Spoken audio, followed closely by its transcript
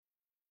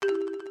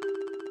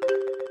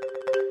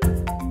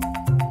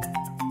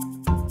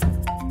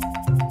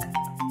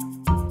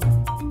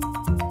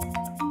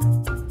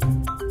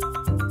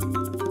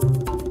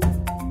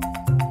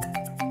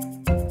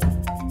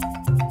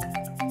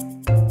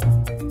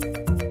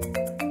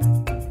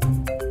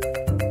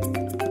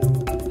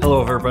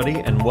Hello, everybody,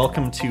 and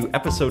welcome to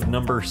episode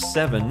number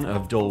 7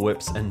 of Dole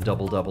Whips and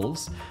Double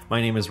Doubles.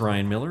 My name is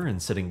Ryan Miller,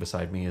 and sitting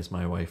beside me is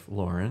my wife,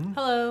 Lauren.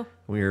 Hello.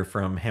 We are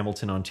from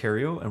Hamilton,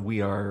 Ontario, and we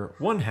are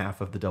one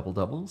half of the Double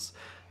Doubles.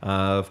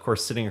 Of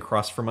course, sitting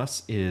across from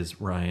us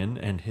is Ryan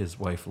and his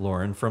wife,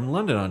 Lauren, from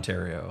London,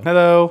 Ontario.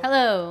 Hello.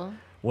 Hello.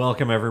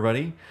 Welcome,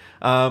 everybody.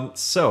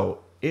 So,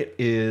 it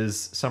is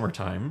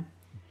summertime,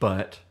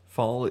 but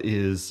fall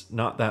is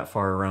not that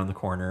far around the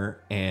corner,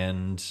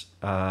 and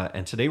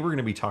today we're going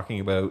to be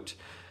talking about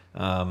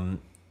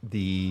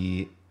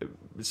the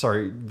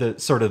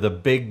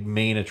big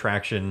main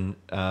attraction.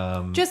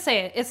 Just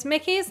say it. It's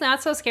Mickey's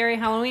Not So Scary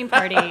Halloween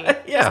Party.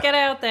 Just get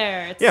out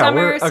there. It's Yeah,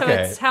 summer, so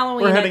it's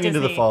Halloween. We're heading at into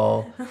the Disney.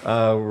 fall.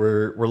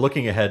 We're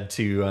looking ahead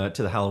to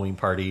the Halloween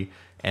party,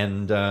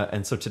 and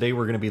so today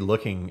we're going to be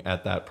looking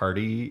at that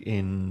party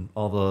in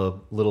all the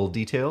little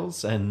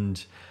details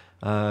and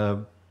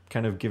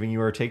kind of giving you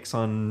our takes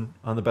on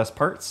the best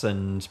parts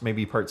and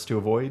maybe parts to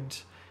avoid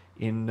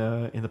in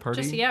the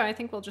party. I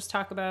think we'll just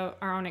talk about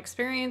our own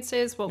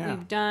experiences, what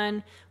we've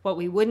done, what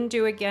we wouldn't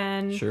do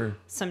again. Sure.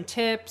 Some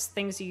tips,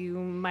 things you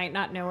might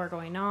not know are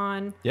going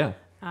on. Yeah.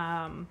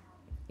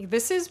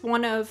 This is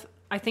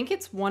I think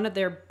it's one of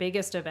their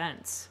biggest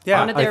events. Yeah,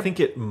 one of their I think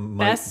it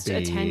might best be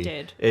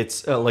attended.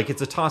 It's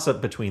it's a toss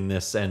up between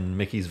this and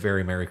Mickey's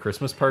Very Merry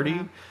Christmas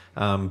Party,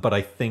 but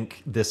I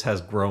think this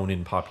has grown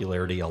in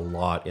popularity a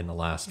lot in the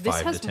last This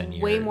 5 has to 10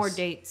 years. way more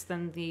dates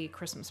than the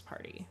Christmas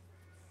party.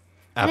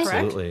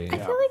 Absolutely. I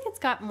feel like it's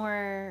got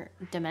more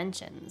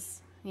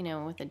dimensions,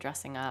 with the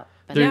dressing up.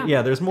 And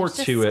There's more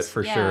It's to it just-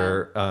 for yeah.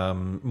 sure.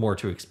 More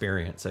to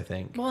experience, I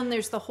think. Well, and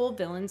there's the whole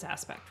villains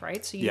aspect,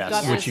 right? So you've Yes.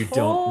 got Which this you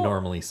whole- don't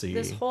normally see.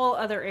 This whole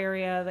other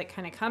area that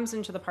kind of comes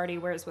into the party,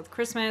 whereas with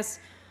Christmas,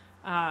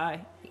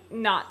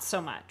 not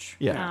so much.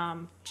 Yeah.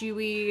 Do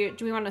we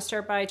want to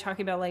start by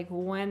talking about like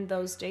when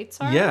those dates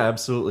are? Yeah,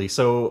 absolutely.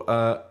 So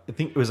I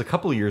think it was a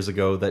couple of years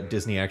ago that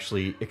Disney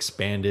actually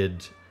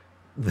expanded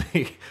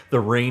the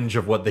range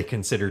of what they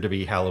consider to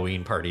be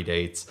Halloween party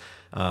dates.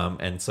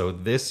 And so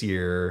this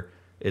year,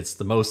 it's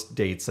the most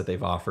dates that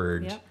they've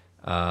offered.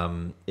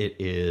 Yep.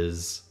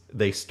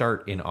 They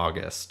start in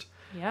August.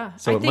 Yeah.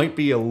 So I it think might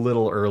be a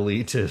little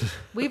early to...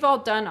 we've all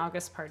done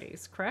August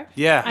parties, correct?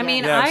 Yeah. I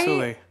mean, Yeah,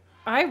 absolutely.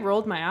 I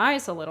rolled my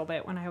eyes a little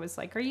bit when I was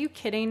like, "Are you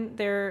kidding?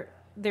 They're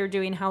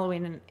doing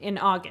Halloween in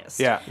August."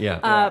 Yeah.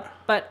 Yeah.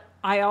 But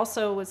I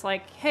also was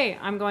like, "Hey,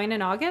 I'm going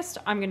in August.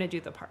 I'm going to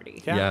do the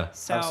party." Yeah.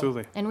 So-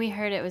 Absolutely. And we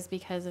heard it was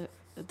because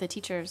the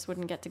teachers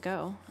wouldn't get to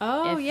go.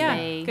 Oh, if yeah.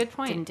 they Good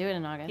point. Didn't do it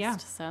in August. Yeah.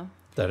 So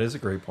That is a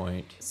great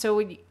point. So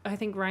I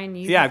think Ryan,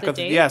 you Yeah, have the got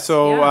dates. yeah.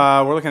 So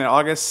Yeah. we're looking at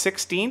August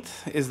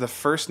 16th is the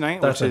first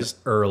night, That's which an is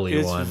early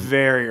it's one.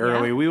 very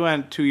early. Yeah. We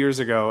went 2 years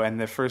ago,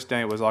 and the first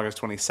night was August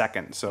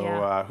 22nd. So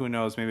Yeah. who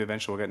knows? Maybe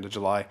eventually we'll get into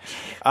July.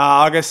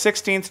 August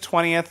 16th,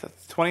 20th,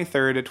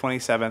 23rd,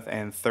 27th,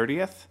 and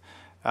 30th.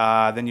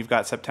 Then you've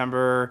got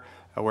September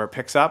where it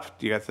picks up.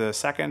 You got the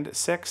 2nd,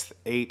 6th,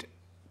 8th,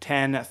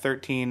 10,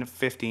 13,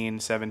 15,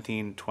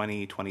 17,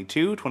 20,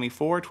 22,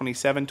 24,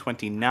 27,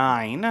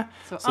 29.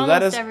 So that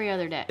almost is every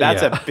other day.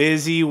 That's Yeah. a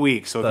busy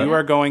week. So if That- you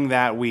are going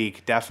that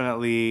week,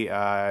 definitely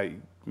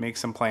make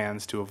some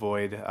plans to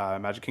avoid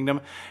Magic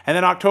Kingdom. And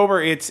then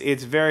October, it's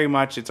very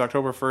much, it's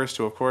October 1st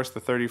to, of course, the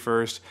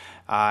 31st.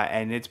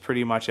 And it's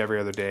pretty much every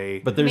other day.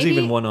 But there's Maybe-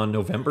 even one on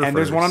November 1st. And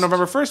there's one on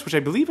November 1st, which I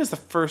believe is the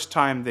first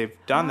time they've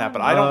done that.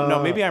 But I don't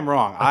know. Maybe I'm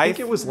wrong. I think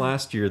it was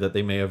last year that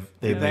they may have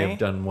they?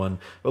 done one.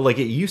 But like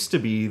it used to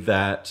be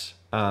that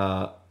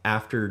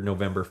after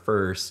November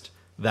 1st,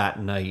 that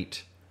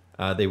night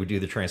they would do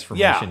the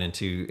transformation Yeah,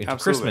 into absolutely.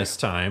 Christmas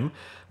time.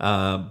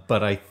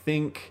 But I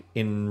think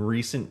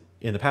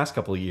in the past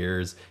couple of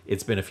years,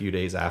 it's been a few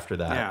days after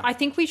that. Yeah. I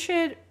think we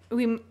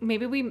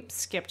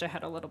skipped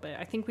ahead a little bit.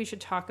 I think we should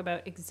talk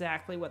about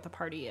exactly what the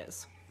party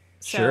is.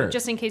 So, Sure.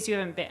 just in case you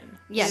haven't been.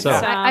 Yes, So-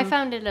 I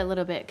found it a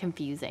little bit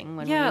confusing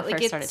when we first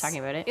started it's- talking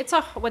about it. It's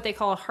what they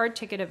call a hard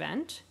ticket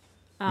event.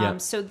 Yeah.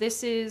 So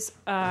this is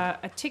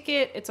a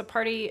ticket. It's a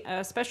party,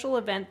 a special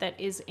event that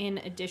is in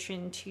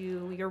addition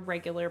to your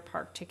regular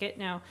park ticket.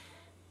 Now,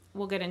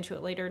 we'll get into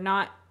it later.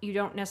 You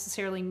don't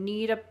necessarily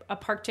need a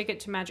park ticket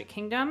to Magic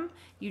Kingdom.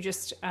 You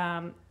just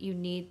you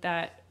need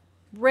that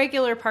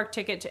regular park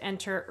ticket to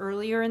enter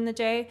earlier in the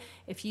day.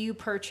 If you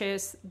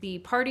purchase the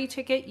party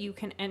ticket, you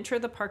can enter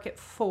the park at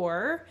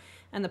 4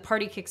 and the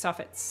party kicks off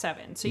at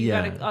 7. So you've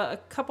Yeah. got a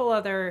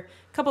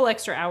couple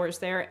extra hours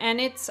there,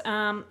 and it's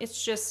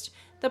just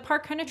the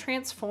park kind of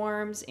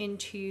transforms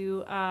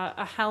into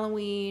a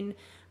Halloween.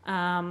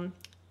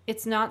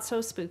 It's not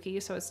so spooky,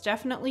 so it's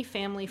definitely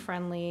family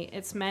friendly.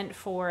 It's meant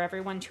for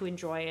everyone to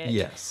enjoy it.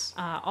 Yes.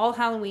 All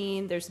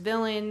Halloween. There's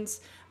villains.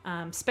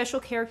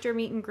 Special character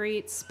meet and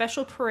greets,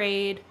 special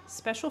parade,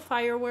 special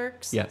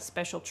fireworks, Yeah.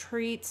 special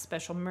treats,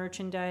 special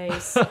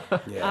merchandise. And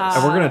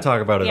we're going to talk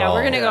about it all. Yeah,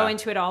 we're gonna go Yeah.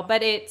 into it all.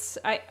 But am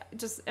I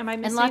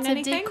missing and lots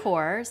anything? of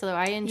decor. So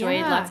I enjoyed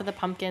Yeah. lots of the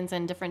pumpkins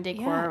and different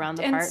decor around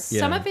the and park.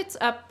 some Yeah. of it's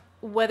up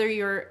whether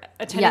you're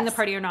attending the Yes.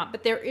 party or not.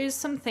 But there are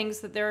some things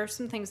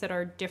that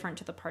are different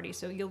to the party.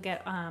 So you'll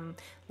get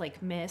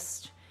like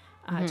mist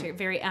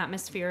very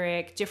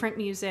atmospheric, different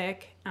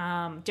music,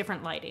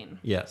 different lighting.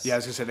 Yes. Yeah, I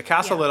was gonna say the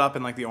castle Yeah. lit up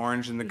in like the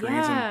orange and the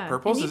greens Yeah, and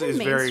purples and is, even is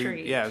Main very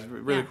Street. it's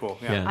really Yeah. cool.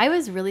 Yeah. I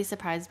was really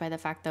surprised by the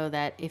fact, though,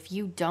 that if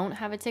you don't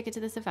have a ticket to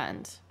this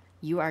event,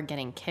 you are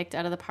getting kicked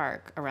out of the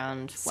park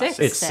around what, Six.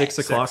 It's 6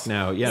 o'clock Six.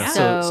 now. Yeah. Yeah.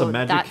 So So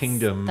Magic that's-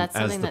 Kingdom that's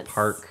as something the that's-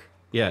 park,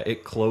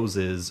 it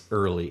closes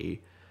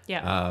early.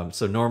 Yeah.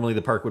 So normally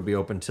the park would be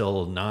open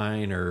till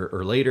 9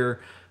 or later.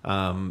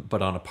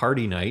 But on a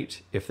party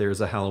night, if there's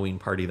a Halloween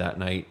party that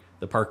night,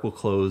 the park will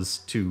close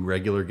to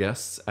regular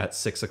guests at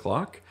 6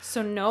 o'clock.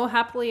 So no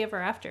happily ever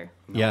after.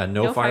 Yeah,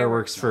 no, No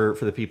fireworks fireworks.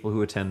 for the people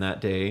who attend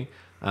that day.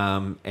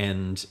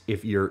 And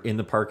if you're in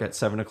the park at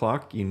 7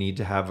 o'clock, you need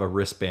to have a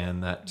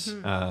wristband that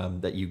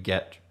that you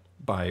get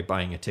by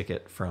buying a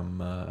ticket from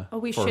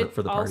We for should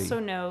the party. also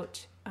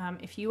note,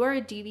 if you are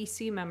a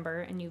DVC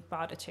member and you've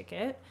bought a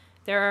ticket,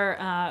 there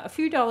are a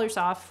few dollars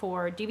off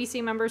for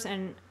DVC members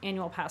and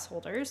annual pass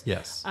holders.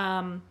 Yes.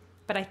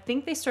 But I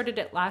think they started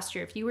it last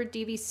year. If you were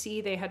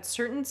DVC, they had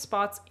certain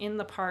spots in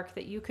the park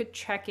that you could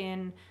check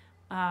in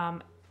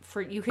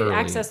you could Early.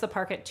 access the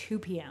park at 2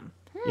 p.m.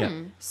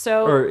 Yeah.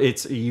 So Or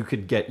you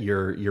could get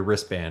your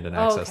wristband and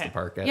access okay. the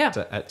park Yeah.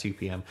 at 2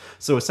 p.m.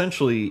 So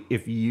essentially,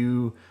 if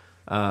you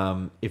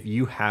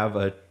have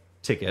a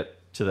ticket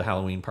to the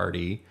Halloween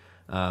party,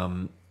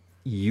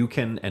 you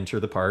can enter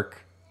the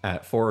park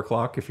at 4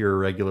 o'clock if you're a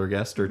regular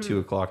guest, or 2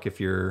 o'clock if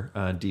you're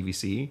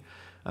DVC.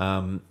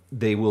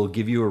 They will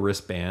give you a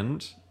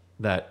wristband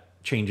that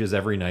changes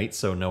every night,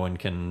 so no one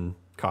can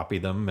copy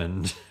them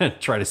and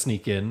try to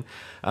sneak in.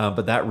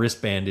 But that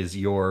wristband is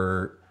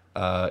your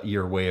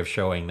way of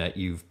showing that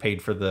you've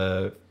paid for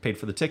the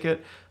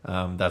ticket.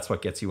 That's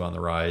what gets you on the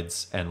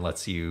rides and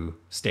lets you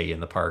stay in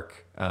the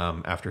park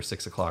after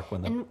 6 o'clock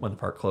when the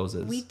park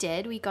closes.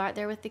 We got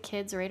there with the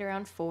kids right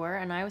around 4,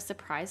 and I was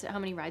surprised at how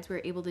many rides we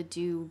were able to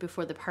do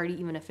before the party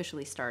even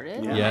officially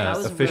started. yeah, That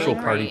was official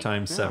really party great.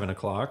 time 7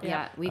 o'clock.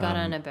 Yeah, we got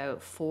on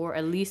about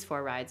at least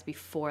 4 rides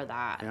before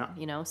that.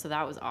 Yeah. So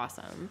that was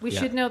awesome. we Yeah.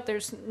 should note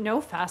there's no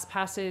fast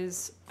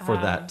passes For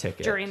that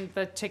ticket. during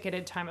the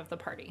ticketed time of the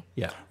party.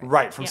 Yeah.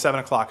 Right, from Yeah. 7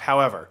 o'clock.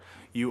 However,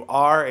 you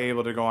are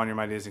able to go on your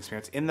My Disney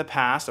experience. In the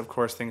past, of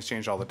course, things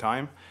change all the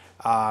time.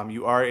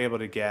 You are able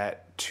to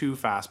get 2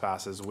 fast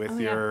passes with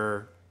yeah.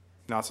 your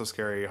Not So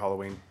Scary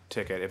Halloween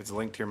ticket if it's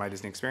linked to your My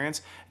Disney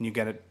experience, and you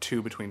get it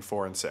 2 between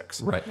 4 and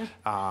 6. Right.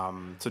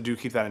 So do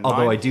keep that in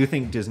Although I mind. do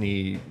think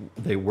Disney,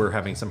 they were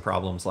having some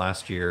problems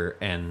last year,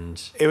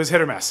 and It was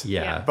hit or miss.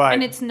 yeah. But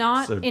And it's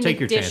not So in take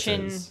your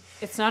addition. chances.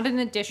 It's not in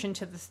addition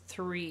to the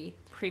 3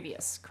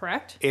 previous,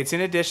 correct? it's in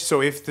addition.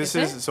 So if this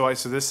Is is, it?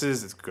 so this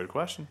is, it's a good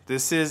question.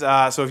 This is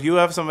so if you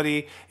have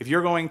somebody, if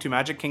you're going to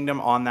Magic Kingdom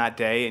on that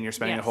day and you're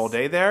spending the Yes. whole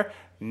day there,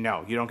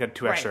 no, you don't get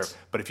 2 extra. Right.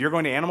 But if you're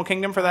going to Animal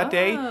Kingdom for that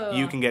day, Oh.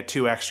 you can get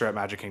 2 extra at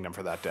Magic Kingdom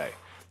for that day.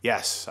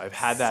 Yes, I've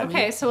had that.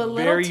 Okay, so a little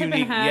very tip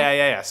unique. and hack.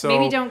 Yeah. So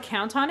maybe don't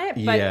count on it,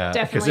 but Yeah,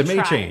 because definitely it may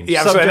try. change.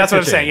 Yeah, so Subject that's to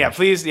what I'm saying. Yeah, change.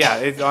 please.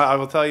 Yeah, I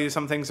will tell you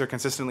some things are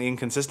consistently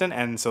inconsistent,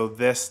 and so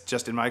this,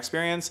 just in my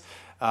experience,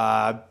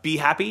 be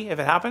happy if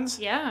it happens.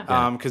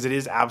 Yeah. Because it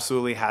is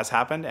absolutely has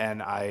happened,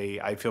 and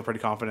I feel pretty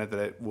confident that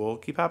it will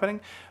keep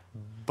happening.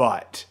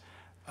 But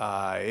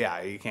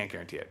yeah, you can't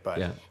guarantee it. But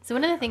Yeah. So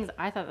one of the things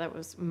I thought that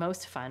was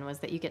most fun was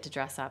that you get to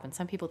dress up, and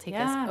some people take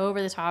Yeah. this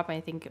over the top.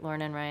 I think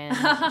Lauren and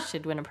Ryan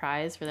should win a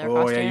prize for their Oh,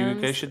 costumes. yeah,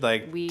 you guys should,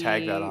 like, we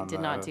tag that on did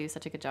the- not do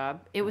such a good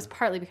job. It was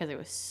partly because it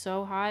was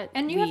so hot,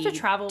 And you have to We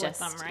travel with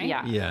them, right?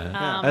 Yeah.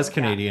 Yeah. As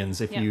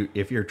Canadians, if Yeah.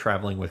 you're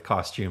traveling with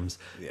costumes,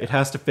 it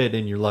has to fit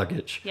in your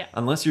luggage. Yeah.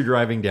 Unless you're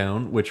driving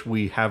down, which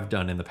we have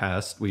done in the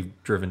past. We've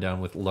driven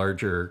down with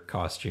larger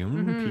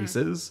costume Mm-hmm.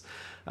 pieces.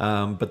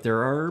 But there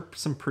are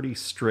some pretty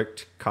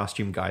strict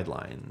costume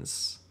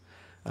guidelines.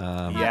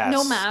 yes,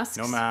 no masks.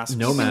 no masks,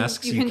 No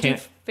masks. you You, can do can't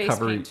face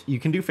cover. paint. You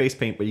can do face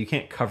paint, but you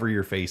can't cover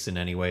your face in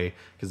any way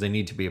because they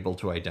need to be able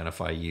to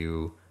identify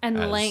you. And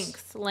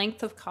as-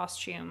 length of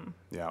costume.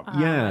 Yeah.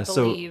 Yeah, I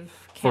so believe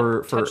for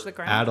can't touch the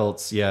ground.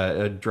 adults,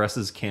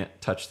 dresses can't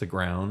touch the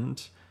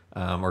ground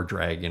or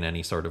drag in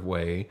any sort of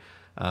way.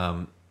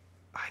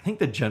 I think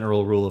the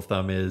general rule of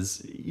thumb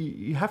is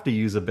you have to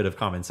use a bit of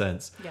common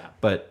sense. Yeah.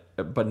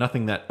 But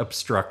nothing that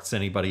obstructs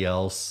anybody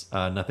else,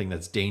 nothing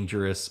that's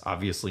dangerous.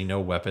 Obviously, no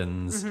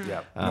weapons.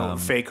 Yeah, no,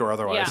 fake or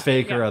otherwise. Yeah.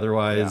 Fake or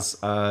otherwise.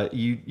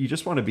 You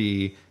just want to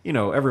be,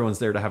 everyone's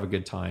there to have a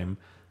good time.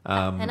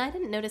 And I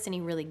didn't notice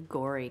any really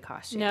gory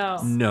costumes. No.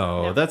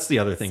 No, that's the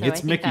other thing. So I It's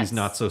think Mickey's that's-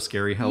 Not So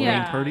Scary Halloween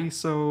Yeah. Party,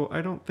 so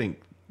I don't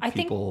think I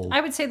think people.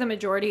 I would say the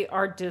majority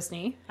are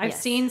Disney. I've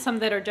Yes. seen some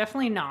that are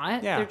definitely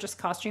not. Yeah. They're just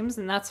costumes,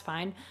 and that's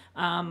fine.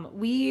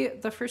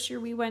 The first year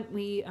we went,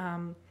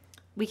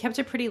 we kept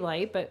it pretty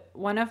light. But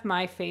one of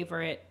my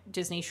favorite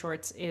Disney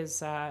shorts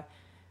is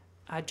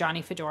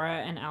Johnny Fedora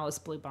and Alice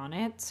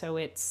Bluebonnet. So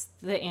it's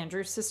the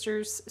Andrews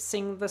sisters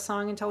sing the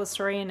song and tell the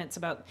story, and it's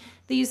about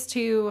these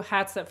two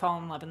hats that fall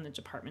in love in the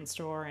department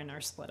store and are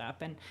split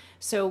up. And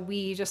so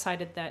we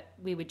decided that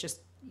we would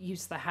just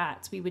use the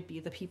hats. We would be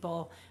the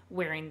people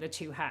wearing the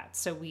 2 hats.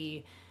 So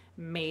we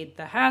made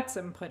the hats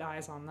and put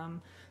eyes on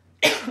them.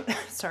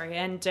 Sorry,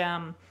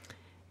 and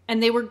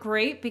And they were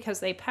great because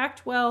they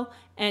packed well,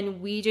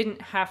 and we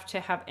didn't have to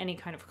have any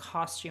kind of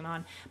costume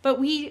on. But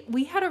we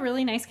had a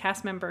really nice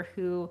cast member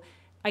who,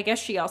 I guess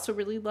she also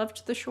really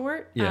loved the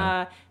short.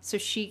 Yeah. So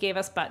she gave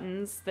us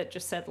buttons that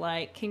just said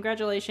like,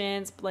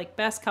 congratulations, like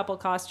best couple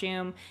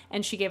costume.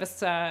 And she gave us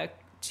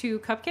 2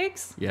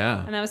 cupcakes.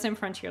 Yeah. And that was in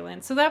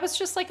Frontierland. So that was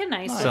just like a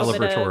nice little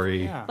bit of,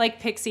 Celebratory. Yeah. like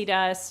pixie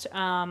dust.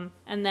 And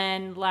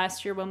then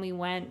last year when we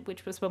went,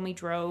 which was when we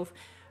drove,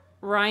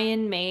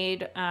 Ryan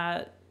made,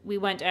 we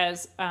went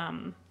as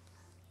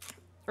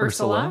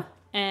Ursula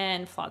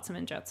and Flotsam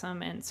and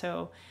Jetsam. And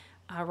so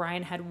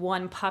Ryan had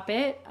one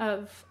puppet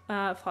of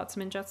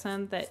Flotsam and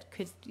Jetsam that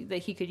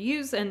he could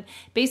use, and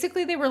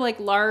basically they were like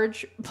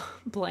large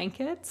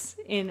blankets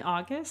in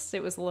August.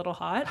 It was a little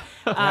hot,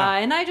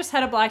 and I just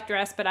had a black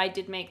dress, but I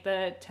did make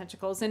the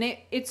tentacles, and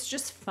it's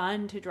just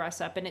fun to dress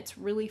up, and it's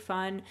really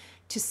fun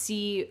to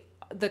see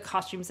the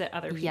costumes that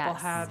other people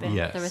Yes. have. And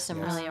Yes. There was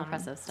some really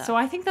impressive stuff. so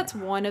I think that's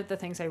one of the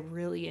things I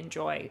really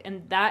enjoy.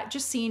 And that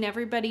just seeing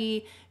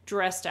everybody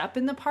dressed up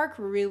in the park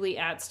really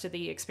adds to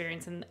the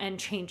experience and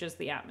changes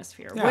the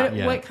atmosphere. Yeah.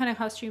 Yeah. What kind of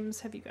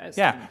costumes have you guys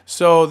Yeah. done?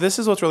 So this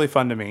is what's really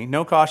fun to me.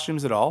 No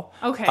costumes at all.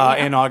 Okay, yeah.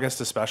 In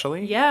August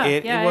especially. Yeah,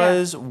 It yeah,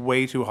 was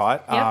way too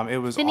hot. Yep. It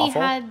was Finney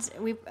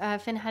awful.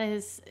 Finn had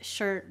his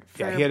shirt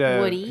for Yeah, he had a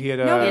Woody. He had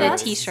No, a,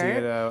 that's-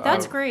 t-shirt.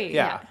 That's great.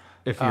 Yeah.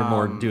 If you're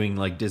more doing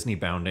like Disney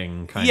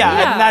bounding kind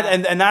Yeah, of.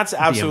 Yeah. and that's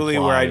absolutely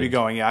where I'd be implied.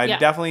 going. Yeah, I Yeah.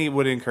 definitely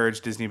would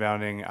encourage Disney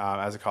bounding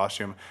as a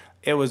costume.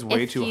 It was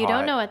way If too you hot.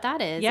 don't know what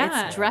that is,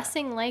 Yeah. it's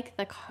dressing like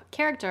the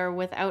character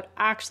without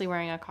actually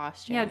wearing a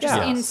costume. Yeah, just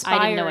Yeah. inspired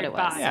I didn't know what it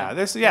was. by. Yeah,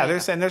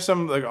 there's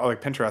some like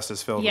Pinterest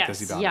is filled Yes, with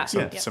Disney bounding. yeah,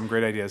 Some, yeah. some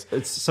great ideas.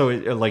 It's so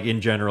like in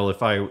general,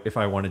 if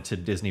I wanted to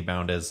Disney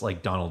bound as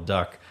like Donald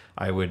Duck,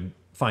 I would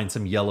find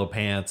some yellow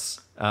pants,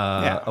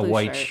 a Blue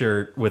white shirt.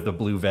 shirt with a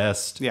blue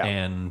vest, Yeah.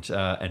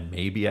 and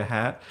maybe a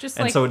hat. Just,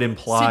 and like, so it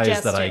implies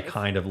that I suggestive.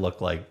 kind of look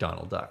like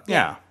Donald Duck.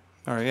 Yeah.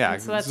 All right. Yeah.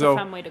 So that's a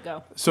fun way to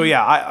go. So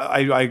yeah, I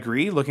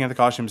agree. Looking at the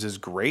costumes is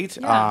great.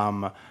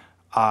 Yeah.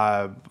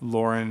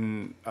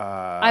 Lauren.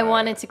 I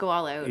wanted to go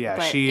all out. Yeah,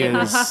 but she it is.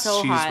 was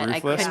so she's hot. I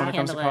ruthless couldn't when it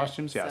comes to handle it,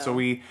 costumes. Yeah. So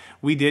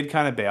we did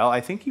kind of bail.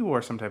 I think you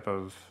wore some type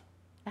of.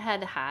 I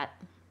had a hat,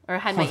 or I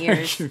had my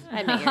ears. I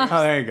had my ears.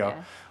 Oh, there you go.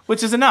 Yeah.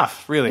 Which is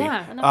enough, really.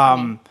 Yeah, enough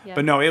for me. Yeah.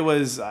 But no, it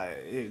was.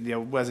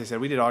 As I said,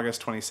 we did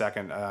August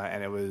 22nd,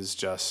 and it was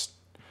just.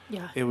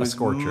 Yeah. It was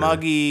scorcher.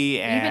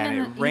 muggy and Even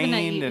it in rained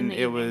the and it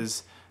evening.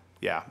 was.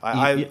 Yeah,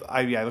 Y-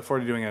 I look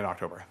forward to doing it in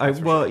October.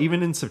 Well,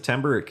 even in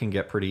September, it can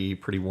get pretty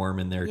warm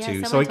in there Yeah,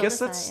 too. So someone I guess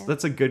told us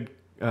that's that, a yeah. good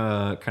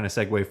kind of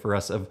segue for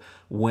us of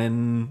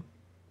when,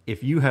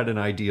 if you had an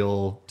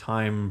ideal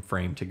time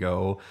frame to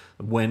go,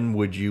 when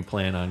would you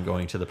plan on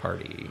going to the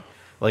party?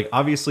 Like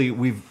obviously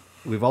we've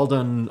all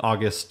done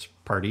August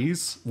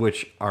parties,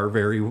 which are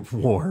very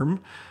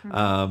warm,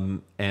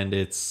 and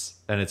it's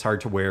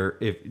hard to wear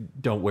if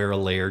don't wear a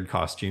layered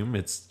costume.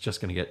 It's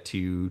just going to get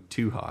too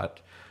hot.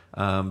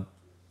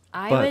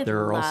 I But would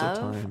there are also love,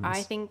 times-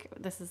 I think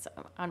this is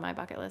on my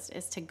bucket list,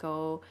 is to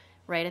go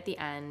right at the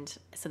end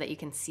so that you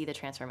can see the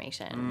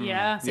transformation.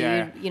 Yeah. So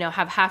Yeah. you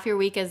have half your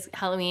week as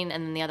Halloween,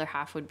 and then the other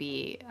half would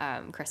be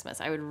Christmas.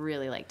 I would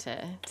really like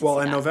to Well,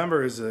 see and that.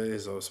 November is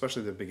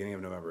especially the beginning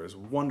of November is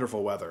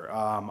wonderful weather.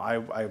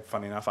 I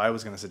funny enough, I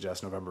was going to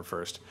suggest November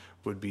 1st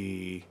would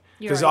be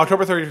because You're right.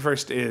 October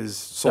 31st is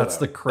sold That's out.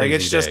 the crazy Like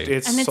it's just day.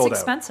 it's And it's sold out.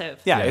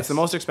 expensive. Yeah, Yes. it's the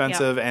most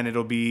expensive, and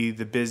it'll be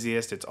the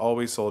busiest. It's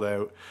always sold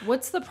out.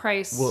 What's the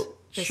price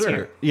this Sure.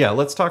 year? Yeah,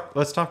 let's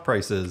talk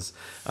prices.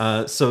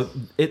 So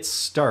it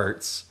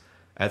starts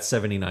at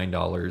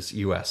 $79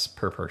 US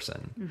per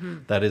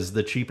person. That is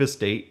the cheapest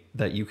date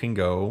that you can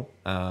go,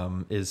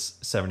 is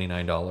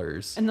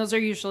 $79. And those are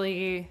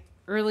usually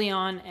early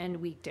on and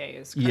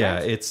weekdays. Correct? Yeah,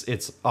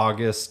 it's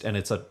August and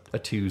it's a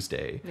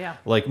Tuesday. Yeah.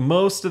 Like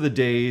most of the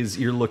days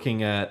you're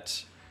looking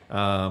at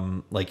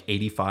like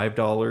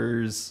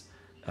 $85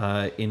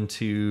 in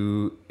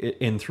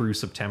through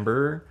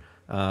September.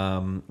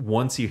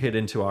 Once you hit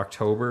into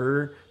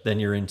October, then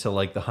you're into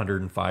like the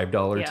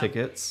 $105 Yeah.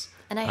 tickets.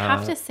 And I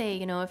have to say,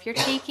 if you're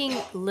taking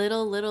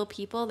little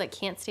people that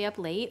can't stay up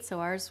late, so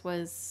ours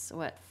was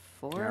what,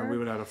 4? Yeah, we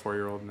would have a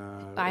 4-year-old and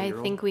a I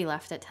 8-year-old. think we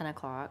left at 10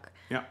 o'clock.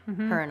 Yeah.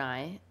 Her and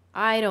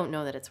I don't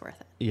know that it's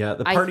worth it. Yeah,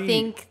 the party. I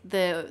think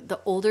the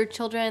older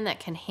children that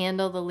can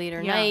handle the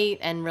later Yeah. night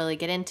and really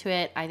get into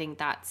it, I think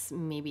that's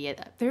maybe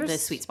the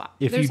There's- sweet spot.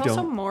 If There's you also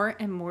don't, more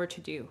and more to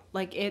do.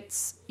 Like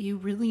you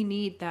really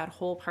need that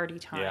whole party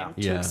time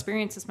Yeah. to Yeah.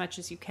 experience as much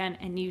as you can.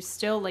 And you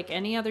still, like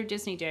any other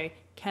Disney day,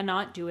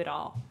 cannot do it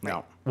all.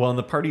 No. well, and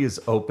the party is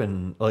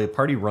open. Like, the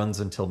party runs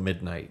until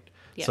midnight.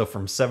 Yeah. So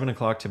from 7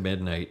 o'clock to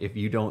midnight, if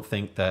you don't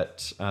think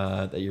that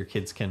that your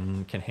kids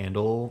can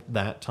handle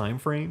that time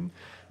frame,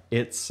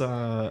 it's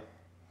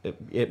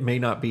it may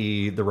not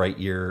be the right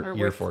year Or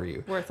year for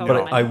you. worth all But the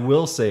money. I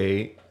will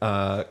say,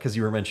 because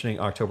you were mentioning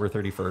October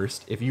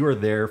 31st, if you are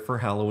there for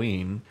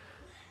Halloween,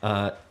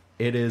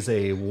 it is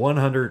a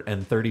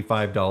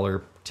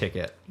 $135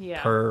 ticket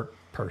Yeah. per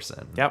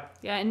person. Yep.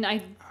 Yeah, and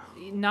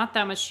not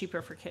that much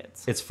cheaper for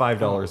kids. It's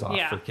 $5 off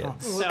Yeah. for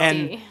kids. So-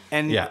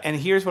 And Yeah. and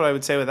here's what I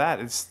would say with that: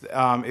 it's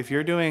if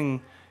you're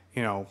doing,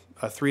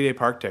 a 3-day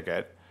park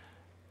ticket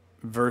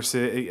versus,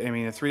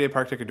 a 3-day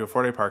park ticket to a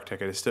 4-day park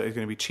ticket is still going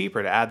to be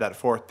cheaper to add that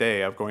 4th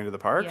day of going to the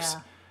parks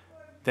Yeah.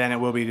 than it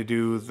will be to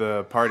do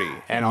the party.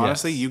 And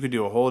honestly, Yes. you could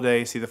do a whole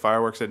day, see the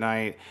fireworks at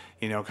night,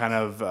 kind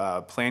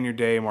of plan your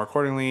day more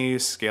accordingly,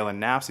 scale in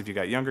naps if you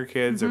got younger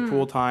kids or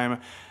pool time.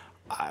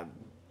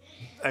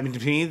 To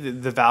me,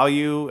 the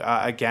value,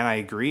 again, I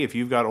agree. If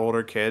you've got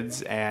older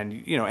kids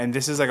and, and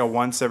this is like a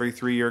once every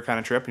 3-year kind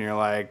of trip and you're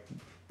like,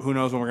 who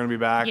knows when we're going to be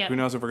back? Yeah. Who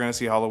knows if we're going to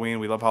see Halloween?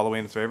 We love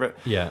Halloween, it's favorite.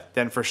 Yeah.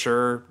 Then for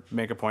sure,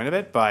 make a point of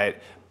it. But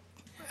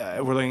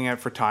we're looking at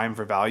for time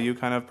for value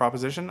kind of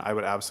proposition. I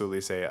would absolutely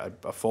say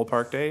a full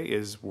park day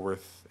is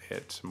worth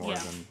it more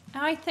than.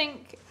 I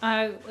think,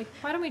 why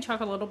don't we talk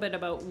a little bit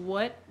about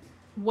what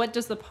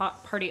does the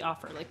party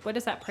offer? Like, what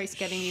is that price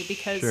getting you?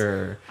 Because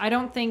Sure. I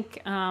don't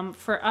think,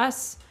 for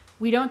us,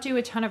 we don't do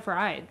a ton of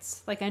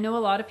rides. Like, I know a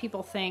lot of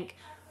people think,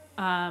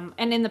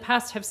 and in the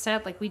past have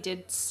said, like, we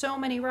did so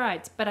many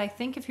rides. But I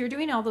think if you're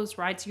doing all those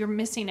rides, you're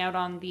missing out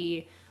on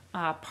the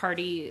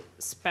party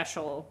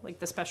special, like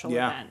the special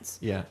Yeah. events.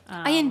 Yeah.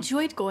 I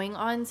enjoyed going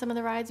on some of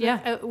the rides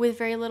Yeah. with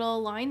very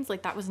little lines.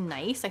 Like, that was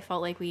nice. I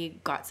felt like we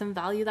got some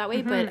value that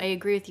way. But I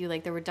agree with you.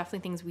 Like, there were definitely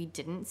things we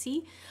didn't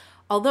see.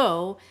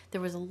 Although there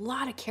was a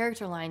lot of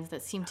character lines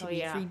that seemed to be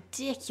yeah.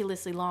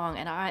 ridiculously long,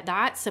 and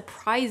that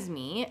surprised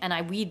me.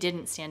 And we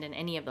didn't stand in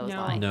any of those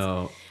No. lines.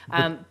 No.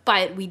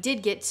 But we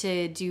did get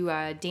to do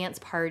a dance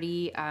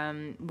party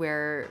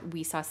where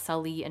we saw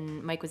Sully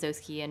and Mike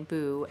Wazowski and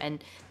Boo,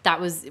 and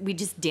we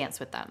just danced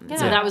with them. So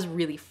Yeah. that was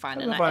really fun.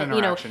 That was And a fun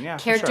interaction, yeah,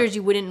 for characters sure.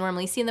 you wouldn't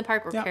normally see in the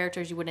park, or Yeah.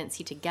 characters you wouldn't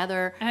see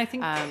together. And I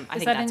think, I is think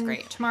that that's in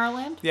great.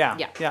 Tomorrowland? Yeah.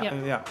 Yeah. Yeah.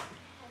 Yep. Yeah.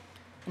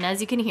 And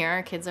as you can hear,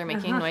 our kids are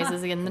making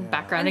noises in the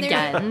background And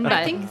there- again. But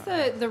I think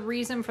the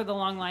reason for the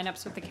long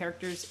lineups with the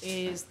characters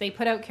is they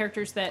put out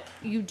characters that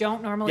you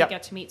don't normally Yep.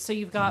 get to meet. So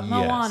you've got Yes.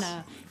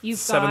 Moana, you've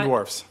Seven got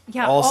dwarfs.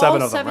 Yeah, all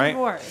 7 of them, seven right?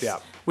 dwarfs. Yeah.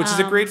 Which is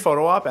a great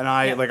photo op, and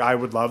yeah. I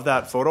would love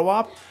that photo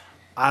op.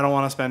 I don't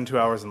want to spend 2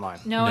 hours in line.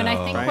 No, and I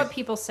No. think Right? what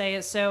people say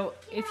is, so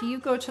if you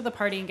go to the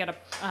party and get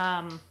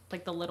a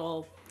like the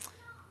little,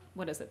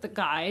 what is it, the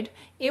guide,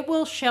 it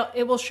will show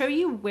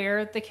you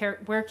where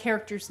where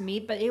characters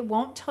meet, but it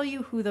won't tell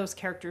you who those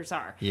characters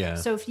are. Yeah.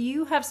 So if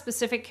you have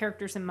specific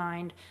characters in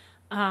mind,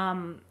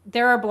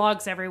 there are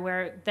blogs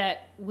everywhere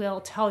that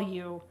will tell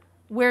you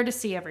where to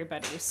see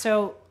everybody.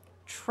 So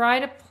try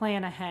to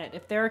plan ahead.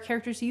 If there are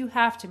characters you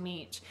have to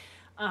meet,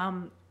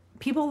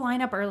 people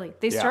line up early.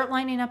 They Yeah. start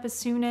lining up as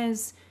soon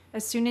as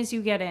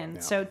you get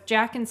in. So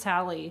Jack and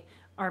Sally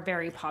are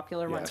very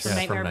popular ones Yes. for Yeah,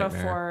 Nightmare, from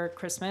Nightmare. Before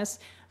Christmas.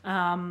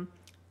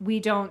 We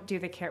don't do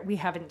we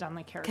haven't done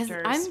the because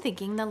characters. I'm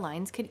thinking the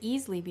lines could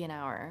easily be an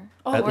hour.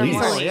 At or least.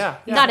 more. Oh, yeah.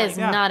 That is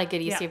Yeah. not a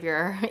good use Yeah. of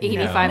your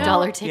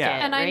 $85 No. ticket.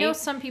 Yeah. And I know right?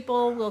 some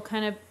people will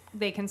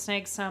they can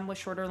snag some with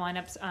shorter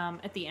lineups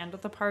at the end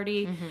of the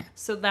party.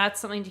 So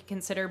that's something to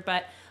consider.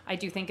 But I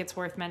do think it's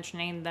worth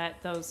mentioning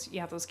that those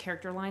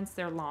character lines,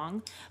 they're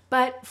long.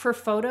 But for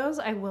photos,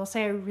 I will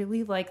say I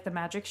really like the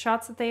magic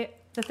shots that they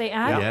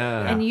add.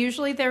 Yeah. And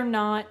usually they're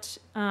not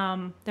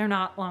long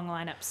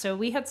lineups. So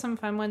we had some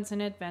fun ones in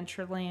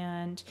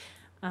Adventureland.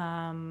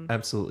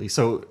 Absolutely.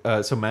 So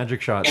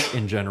magic shots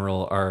in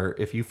general are,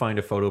 if you find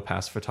a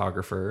PhotoPass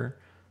photographer,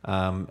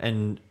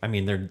 and I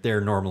mean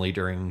they're normally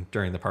during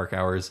the park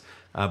hours,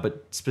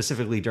 but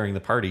specifically during the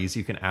parties,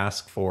 you can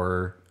ask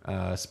for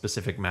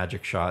specific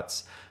magic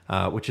shots,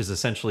 which is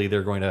essentially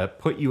they're going to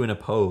put you in a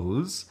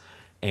pose,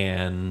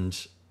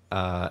 and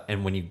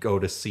when you go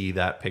to see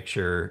that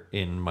picture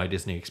in My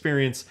Disney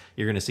Experience,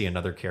 you're going to see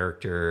another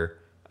character.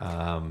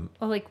 Well,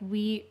 like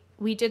we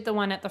did the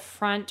one at the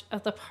front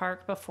of the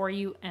park before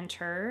you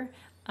enter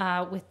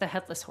with the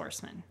Headless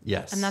Horseman.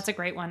 Yes. And that's a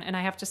great one. And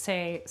I have to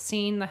say,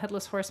 seeing the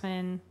Headless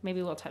Horseman,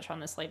 maybe we'll touch on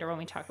this later when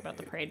we talk about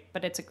the parade,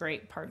 but it's a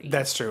great party.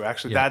 That's true.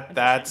 Actually, Yeah.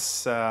 that's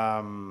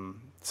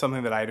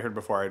something that I'd heard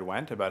before I'd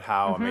went about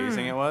how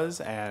amazing it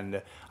was,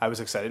 and I was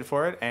excited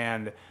for it.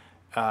 And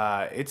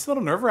it's a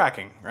little nerve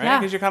wracking, right? Yeah.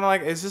 Because you're kind of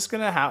like, is this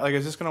gonna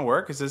is this gonna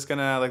work? Is this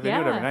gonna they do it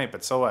every Yeah. night?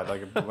 But so what?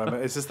 Like,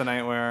 is this the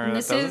night where And that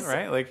this doesn't is,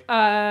 right? Like,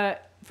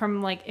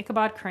 from like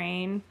Ichabod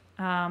Crane.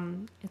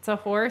 It's a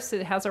horse.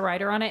 It has a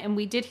rider on it. And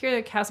we did hear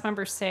the cast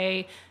members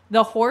say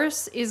the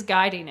horse is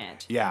guiding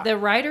it. Yeah. The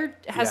rider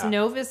has Yeah.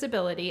 no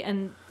visibility,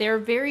 and they're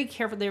very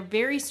careful. They're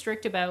very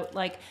strict about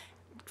like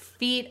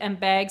feet and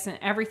bags and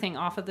everything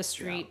off of the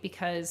street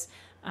because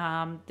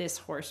this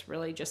horse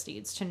really just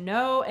needs to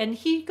know. And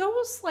he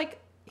goes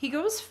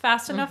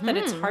fast enough that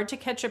it's hard to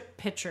catch a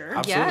picture.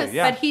 absolutely, yes,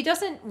 yeah. But he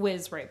doesn't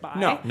whiz right by.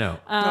 No. No.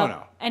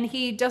 No. And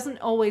he doesn't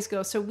always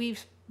go. So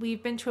we've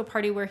been to a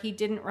party where he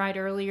didn't ride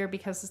earlier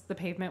because the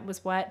pavement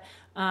was wet.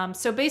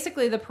 So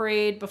basically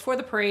before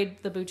the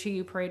parade, the Boo to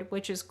You parade,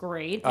 which is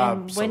great.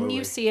 And when Absolutely.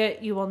 you see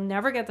it, you will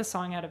never get the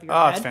song out of your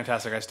Oh, head. it's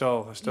fantastic. I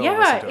still listen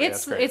Yeah, to it.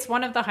 That's great. it's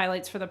one of the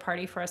highlights for the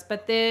party for us.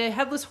 But the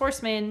Headless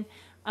Horseman,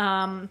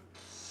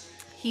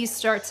 he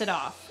starts it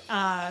off.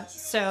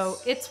 So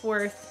it's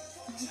worth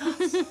Oh,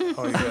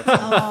 you got some That's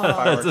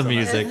fireworks the on there.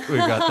 music. We've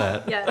got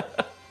that. Yeah.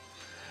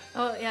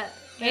 Oh yeah.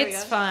 There we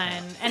It's go.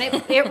 fun, and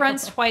it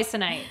runs twice a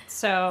night,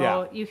 so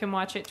Yeah. you can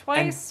watch it And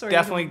twice. Or you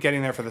definitely can-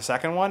 getting there for the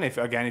second one. If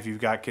you've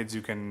got kids who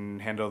can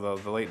handle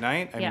the late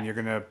night, I Yeah. mean, you're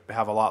gonna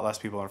have a lot less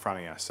people in front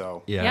of you.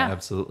 So Yeah, Yeah.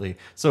 absolutely.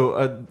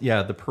 So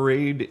the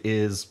parade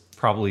is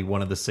probably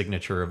one of the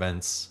signature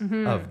events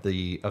Mm-hmm.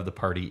 of the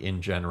party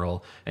in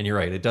general. And you're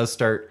right, it does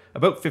start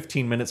about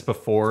 15 minutes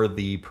before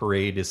the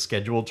parade is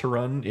scheduled to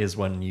run is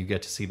when you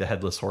get to see the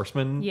headless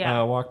horseman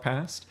Yeah. walk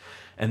past.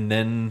 And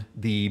then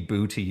the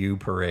Boo to You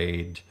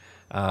parade,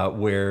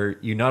 where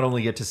you not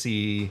only get to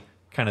see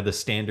kind of the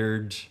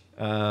standard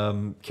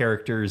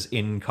characters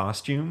in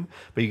costume,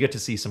 but you get to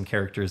see some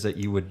characters that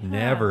you would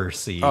never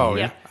see Oh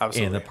yeah, Yeah.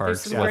 absolutely. in the There's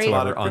parks some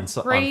whatsoever great- on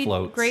grave,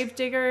 floats. grave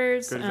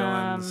diggers, Good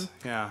villains.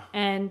 Yeah.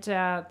 and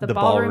the, The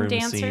ballroom ballroom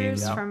dancers scene.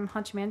 Yeah. from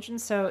Haunted Mansion.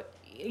 So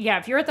yeah,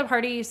 if you're at the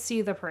party,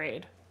 see the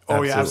parade.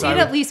 Oh yeah, Absolutely. See it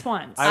absolutely. at least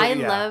once. I- I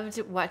yeah.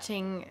 loved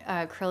watching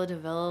Cruella de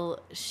Vil.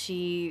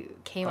 She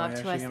came Oh, up yeah,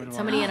 to she us. came in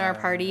Somebody one. in our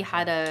party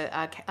had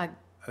a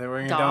They were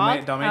wearing a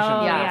dog? Dalmatian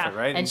Oh, yeah. outfit,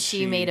 right? and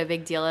she made a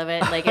big deal of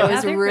it. Like it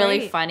was they're really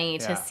great. funny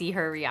Yeah. to see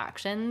her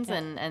reactions,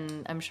 and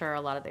I'm sure a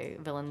lot of the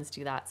villains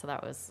do that. So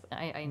that was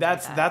I enjoyed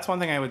That's that. that's one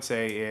thing I would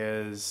say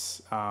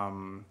is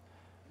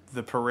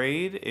the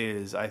parade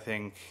is, I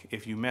think,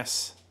 if you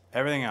miss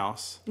everything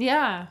else,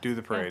 Yeah. do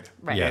the parade.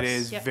 Right. Yes. It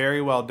is Yep.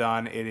 very well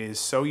done. It is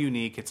so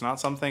unique. It's not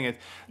something.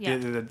 Yeah.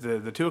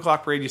 The 2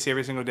 o'clock parade you see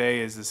every single day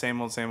is the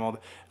same old,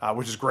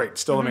 which is great.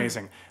 Still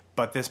amazing.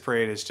 But this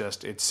parade is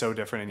just, it's so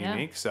different and Yeah.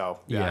 unique. So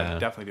yeah, Yeah.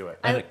 definitely do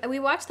it. We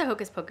watched the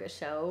Hocus Pocus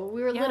show.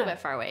 We were a little Yeah. bit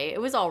far away. It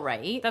was all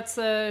right. That's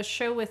the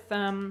show with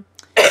the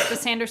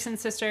Sanderson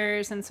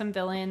sisters and some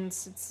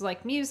villains. It's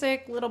like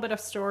music, a little bit of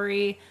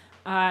story,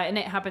 and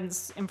it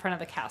happens in front of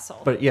the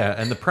castle. But yeah,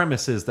 and the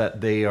premise is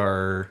that they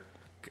are.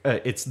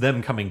 It's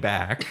them coming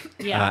back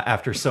Yeah.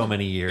 after so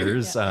many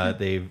years.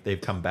 They've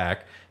come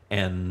back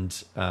and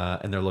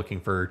they're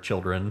looking for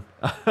children,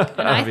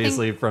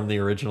 obviously from the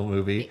original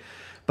movie.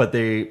 But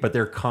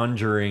they're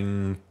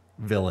conjuring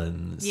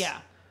villains. yeah,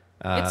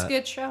 it's a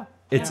good show.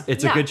 It's a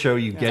Yeah. good show.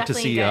 You get to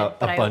Definitely see good, a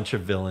but I- bunch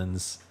of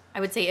villains. I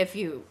would say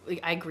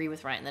I agree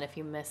with Ryan that if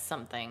you miss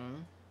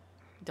something,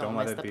 don't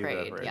let miss it the be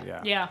parade. the parade.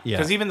 Yeah. Yeah. Yeah.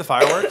 Because even the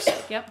fireworks,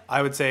 Yep.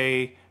 I would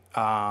say,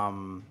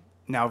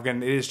 now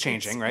again, it is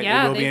changing, right?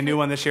 Yeah, It will be a they've- new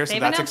one this year, so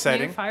They've that's announced new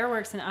exciting.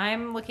 fireworks, and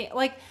I'm looking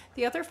like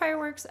the other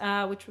fireworks,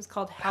 which was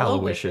called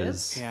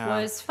Hallowishes. Hallowishes, Yeah.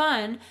 was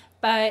fun.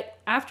 But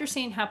after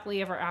seeing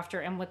Happily Ever After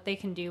and what they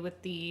can do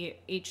with the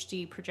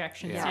HD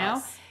projections Yes.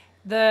 now,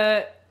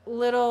 the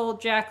little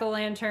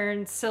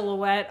jack-o'-lantern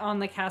silhouette on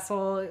the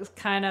castle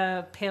kind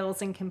of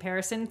pales in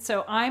comparison.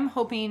 So I'm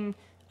hoping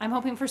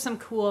for some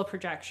cool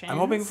projections. I'm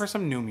hoping for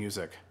some new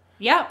music.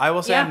 Yeah, I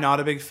will say yeah. I'm not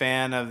a big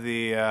fan of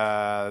the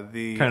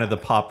Kind of the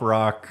pop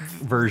rock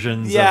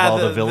versions yeah, of all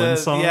the villain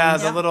songs. Yeah,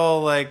 the Yeah.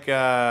 little like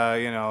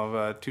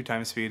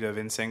 2x speed of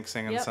NSYNC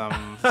singing Yep.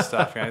 some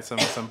stuff, right?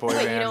 Some boy Wait,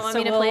 bands. you don't want So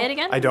me to we'll- play it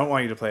again? I don't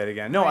want you to play it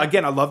again. No, Right.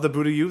 again, I love the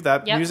Boo to You.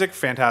 That Yep. music,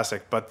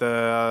 fantastic. But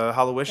the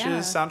Hallowishes Yeah.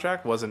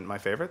 soundtrack wasn't my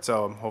favorite,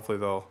 so hopefully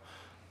they'll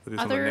do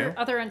something new.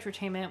 Other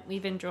entertainment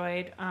we've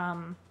enjoyed.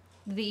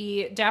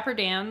 The Dapper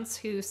Dans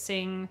who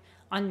sing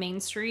on Main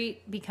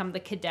Street become the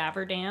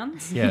Cadaver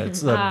Dans. Yeah,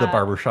 it's the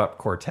barbershop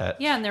quartet.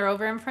 Yeah, and they're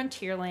over in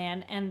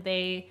Frontierland, and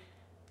they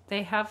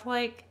have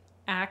like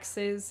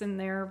axes in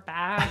their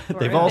back. or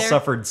They've all they're-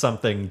 suffered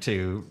something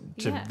to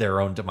Yeah. their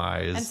own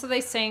demise. And so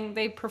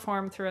they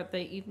perform throughout the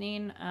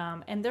evening,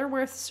 and they're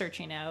worth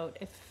searching out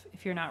if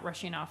you're not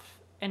rushing off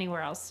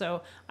anywhere else.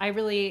 So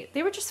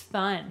they were just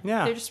fun.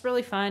 Yeah. They're just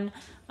really fun.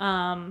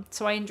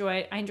 So I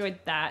enjoyed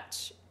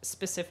that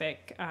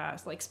specific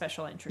like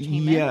special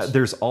entertainment. Yeah,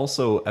 there's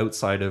also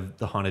outside of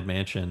the Haunted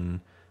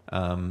Mansion,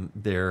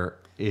 there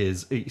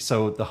is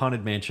the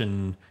Haunted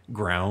Mansion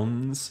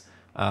grounds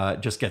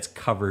just gets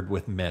covered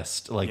with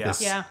mist, like Yeah.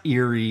 this Yeah.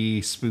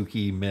 eerie,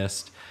 spooky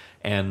mist,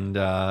 and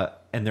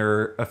there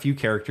are a few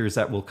characters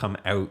that will come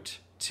out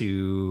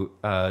to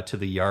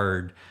the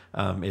yard.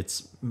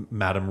 It's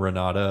Madame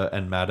Renata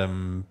and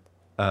Madame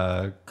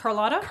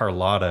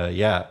Carlotta.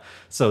 yeah.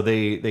 So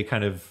they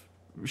kind of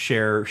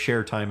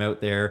share time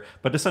out there,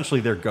 but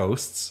essentially they're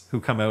ghosts who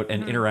come out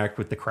and interact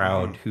with the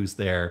crowd who's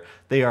there.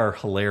 They are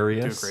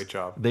hilarious. Do a great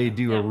job. They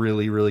do a Yeah.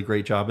 really, really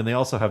great job, and they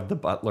also have the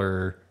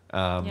butler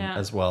Yeah.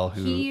 as well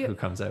He- who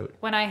comes out.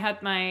 When I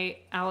had my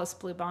Alice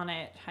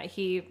Bluebonnet,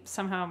 he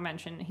somehow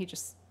mentioned, he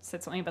just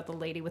said something about the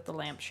lady with the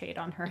lampshade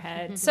on her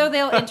head. So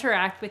they'll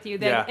interact with you.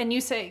 Yeah. And you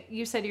said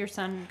your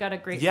son got a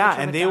great Yeah,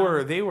 picture and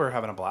with they were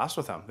having a blast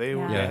with them. They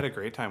Yeah. had a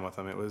great time with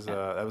them. It was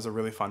that was a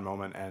really fun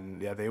moment,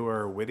 and yeah, they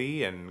were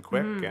witty and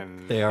quick,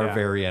 and They are yeah.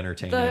 very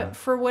entertaining.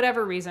 For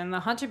whatever reason, the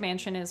Haunted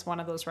Mansion is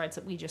one of those rides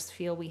that we just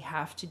feel we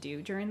have to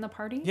do during the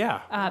party. Yeah.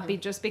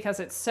 Just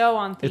because it's so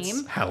on theme.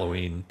 It's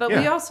Halloween. But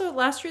Yeah. we also,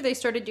 last year, they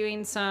started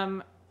doing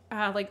some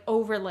like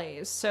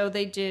overlays. So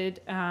they did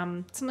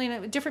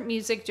something, different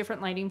music,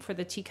 different lighting for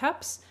the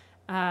teacups.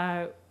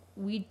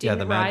 We didn't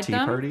the Mad ride Tea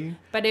them, Party.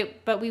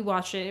 but we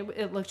watched it.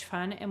 It looked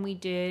fun, and we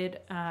did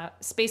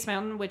Space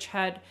Mountain, which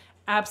had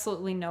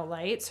absolutely no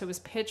light, so it was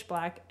pitch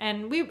black,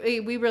 and we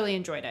really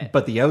enjoyed it.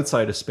 But the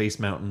outside of Space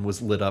Mountain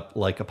was lit up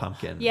like a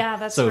pumpkin. Yeah,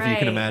 that's so if you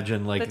can right.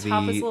 imagine, like The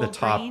top is a the little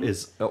top green.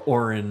 is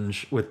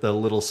orange with the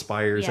little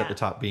spires Yeah. at the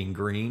top being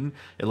green.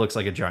 It looks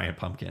like a giant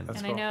pumpkin. And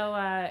cool. I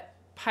know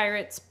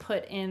Pirates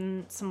put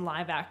in some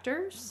live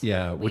actors.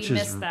 Yeah, we which is-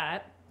 missed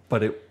that.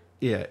 But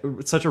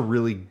it's such a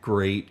really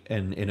great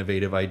and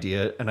innovative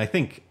idea. And I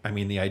think, I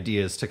mean, the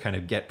idea is to kind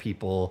of get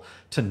people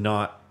to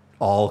not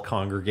all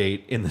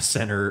congregate in the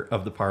center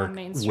of the park On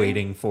Main Street.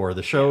 waiting for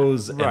the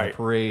shows and Right. the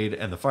parade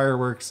and the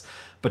fireworks,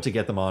 but to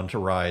get them onto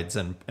rides.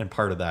 And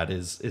part of that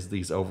is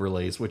these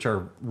overlays, which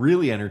are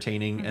really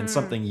entertaining and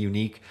something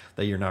unique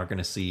that you're not going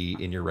to see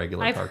in your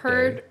regular I've park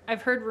heard day.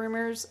 I've heard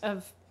rumors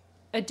of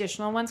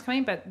additional ones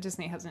coming, but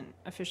Disney hasn't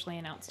officially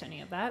announced any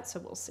of that, so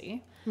we'll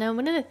see. Now,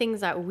 one of the things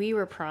that we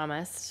were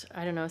promised,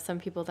 I don't know, some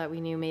people that we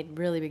knew made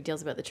really big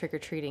deals about the trick or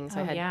treating, so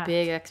I had yeah.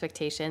 big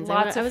expectations.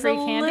 Lots I of was free a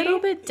candy? little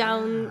bit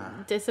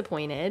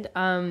disappointed.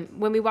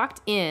 When we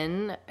walked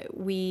in,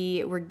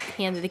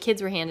 the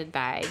kids were handed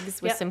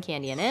bags with Yep. some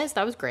candy in it. So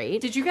that was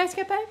great. Did you guys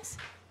get bags?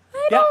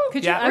 Yeah.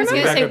 Could you? Yeah, I was we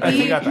gonna say got-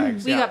 we got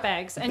bags. we yeah. got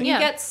bags, and you Yeah.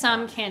 get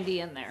some candy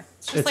in there.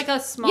 It's just It's- like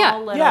a small Yeah.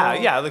 little.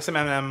 Yeah, like some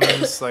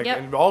M&Ms, like Yep.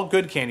 and all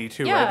good candy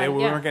too, Yeah, right?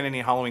 We yeah. weren't getting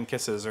any Halloween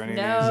kisses or any of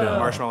these No.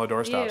 marshmallow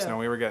doorstops. Ew. No,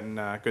 we were getting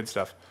good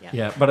stuff.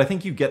 Yeah, but I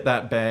think you get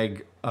that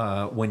bag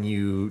when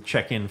you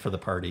check in for the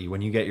party,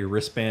 when you get your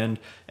wristband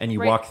and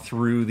you Right. walk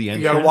through the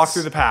entrance. You got to walk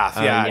through the path.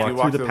 Yeah, you if you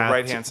walk through the path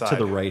right-hand side. to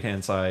the right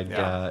hand side.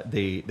 Yeah.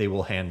 They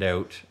will hand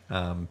out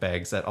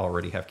bags that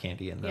already have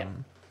candy in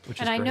them, which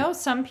And is I great. know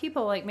some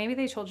people, like maybe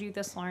they told you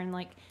this, Lauren,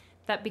 like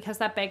that because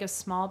that bag is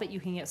small, but you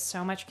can get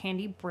so much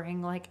candy.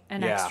 Bring like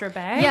an Yeah. extra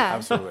bag. Yeah.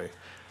 Absolutely.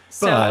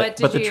 So what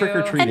did but the you? trick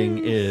or treating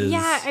And, is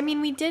yeah, I mean,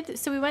 we did.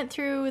 So we went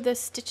through the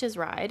Stitches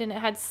ride, and it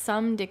had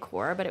some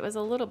decor, but it was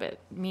a little bit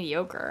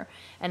mediocre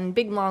and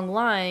big long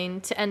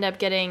line to end up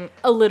getting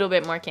a little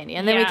bit more candy.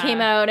 And then we Yeah. came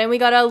out and we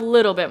got a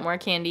little bit more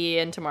candy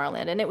in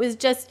Tomorrowland, and it was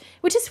just,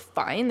 which is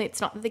fine. It's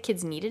not that the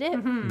kids needed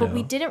it, but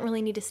we No. didn't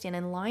really need to stand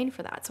in line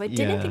for that. So I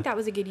didn't Yeah. think that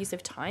was a good use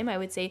of time. I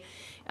would say,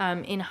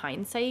 in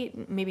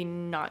hindsight, maybe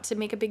not to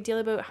make a big deal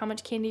about how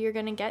much candy you're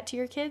going to get to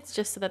your kids,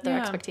 just so that their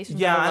Yeah. expectations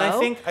Yeah, are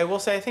and low. I will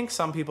say, I think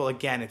some people,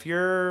 again, if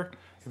you're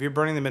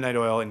burning the midnight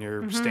oil and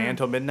you're staying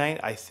until midnight,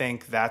 I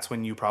think that's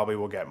when you probably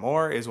will get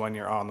more, is when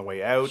you're on the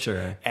way out.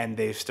 Sure. And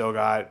they've still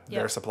got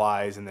their Yep.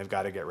 supplies and they've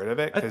got to get rid of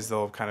it because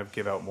they'll kind of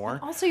give out more.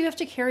 Also, you have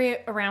to carry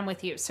it around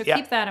with you, so Yeah.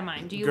 keep that in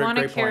mind. Do you Good- want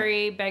to great point.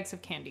 carry bags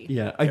of candy?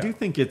 Yeah, I do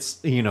think it's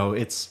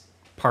it's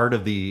part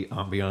of the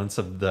ambiance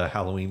of the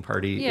Halloween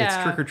party. It's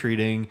Yeah. trick or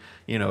treating.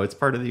 It's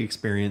part of the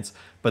experience.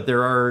 But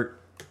there are,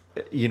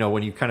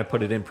 when you kind of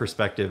put it in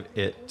perspective,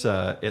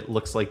 it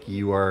looks like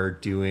you are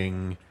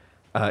doing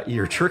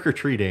you're trick or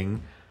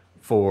treating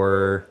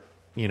for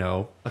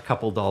a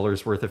couple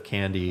dollars worth of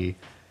candy,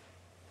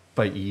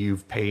 but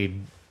you've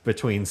paid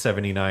between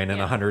 $79 and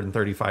Yeah.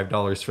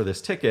 $135 for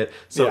this ticket.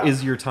 So Yeah.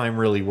 is your time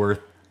really worth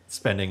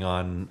spending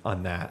on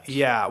that?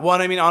 Yeah, well,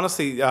 and I mean,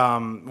 honestly,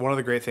 one of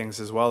the great things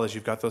as well is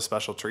you've got those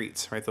special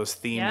treats, right? Those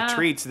themed Yeah.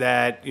 treats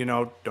that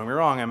don't get me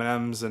wrong,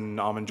 M&Ms and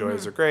almond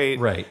joys are great,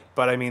 Right.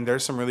 But I mean,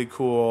 there's some really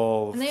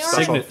cool And they are-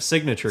 special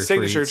Signature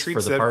treats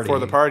treats that- for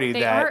the party.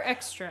 They that are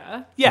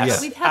extra. Yes,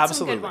 Yeah. We've had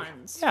absolutely. some good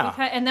ones. Yeah.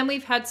 And then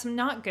we've had some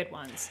not good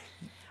ones.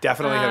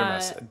 Definitely hit or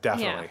miss. Yeah.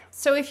 Definitely.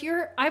 So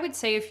I would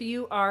say if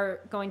you are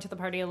going to the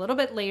party a little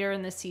bit later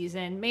in the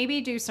season, maybe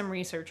do some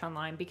research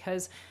online,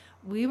 because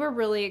we were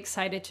really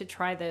excited to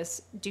try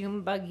this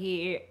Doom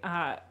Buggy.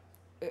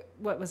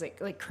 What was it,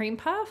 like cream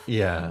puff?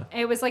 Yeah.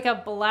 It was like a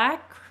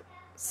black.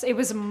 It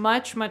was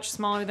much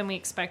smaller than we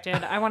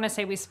expected. I want to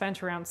say we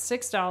spent around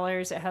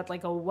 $6. It had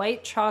like a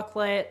white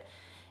chocolate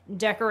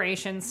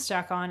decoration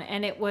stuck on,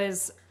 and it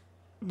was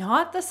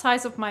not the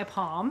size of my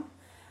palm.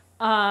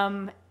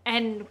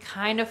 And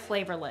kind of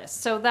flavorless.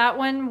 So that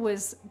one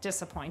was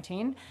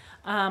disappointing.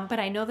 But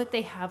I know that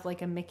they have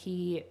like a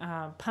Mickey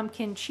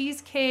pumpkin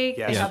cheesecake.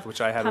 Yes, They have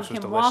which I had, which was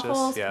pumpkin delicious.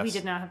 waffles. Yes. We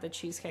did not have the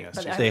cheesecake, Yes,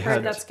 but cheesecake. I've They heard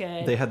had that's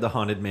good. They had the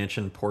Haunted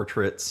Mansion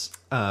portraits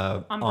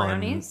on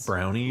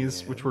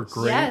brownies? which were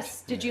great.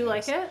 Yes. Did you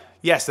like it?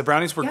 Yes, the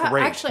brownies were Yeah,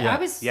 great. actually, Yeah. I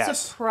was Yes.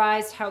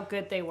 surprised how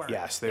good they were.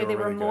 Yes, they They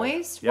were were really good.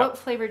 moist. Yep. What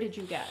flavor did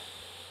you get?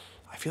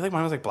 I feel like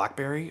mine was like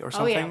blackberry or Oh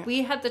something. yeah,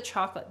 we had the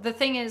chocolate. The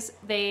thing is,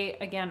 they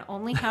again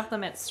only have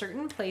them at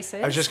certain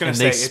places. I was just gonna And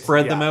say they it's-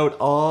 spread them yeah. out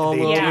all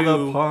They over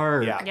do. the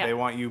park. Yeah, Yeah. they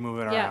want you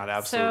moving around.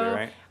 Absolutely, so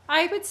right?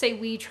 I would say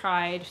we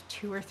tried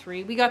 2 or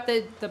 3. We got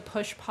the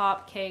push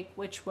pop cake,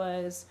 which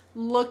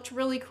looked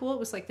really cool. It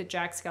was like the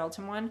Jack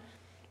Skeleton one.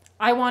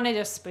 I wanted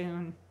a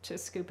spoon to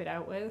scoop it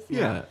out with.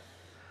 Yeah.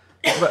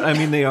 But I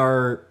mean, they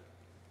are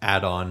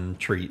add-on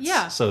treats.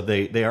 Yeah. So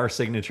they are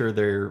signature.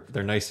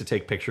 They're nice to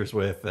take pictures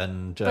with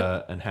and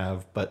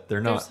have, but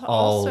they're not There's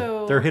all.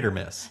 also- They're hit or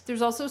miss.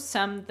 There's also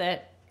some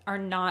that are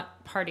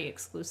not party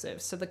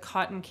exclusive. So the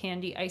cotton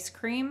candy ice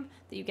cream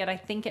that you get, I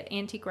think, at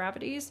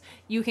Anti-Gravity's,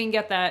 you can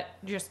get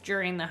that just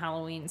during the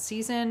Halloween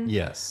season.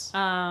 Yes.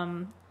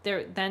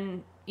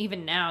 Then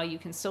even now you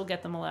can still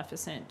get the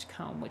Maleficent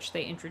comb, which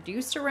they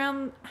introduced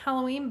around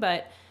Halloween,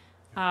 but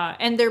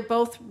And they're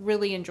both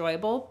really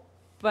enjoyable,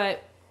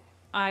 but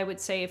I would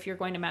say if you're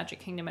going to Magic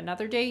Kingdom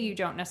another day, you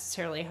don't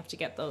necessarily have to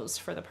get those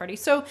for the party.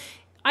 So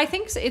I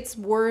think it's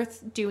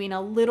worth doing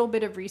a little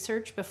bit of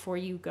research before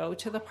you go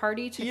to the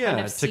party to kind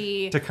of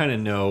see to kind of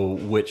know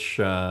which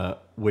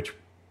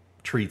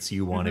treats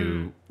you want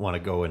to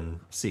go and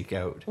seek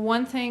out.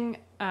 One thing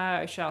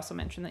I should also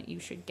mention that you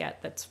should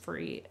get that's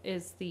free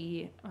is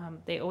they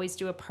always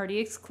do a party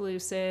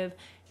exclusive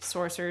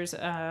Sorcerers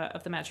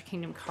of the Magic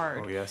Kingdom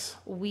card. Oh, yes.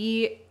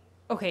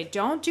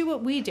 Don't do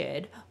what we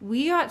did.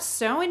 We got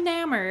so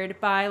enamored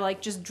by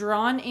like just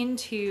drawn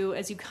into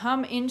as you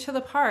come into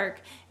the park.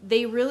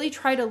 They really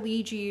try to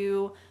lead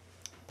you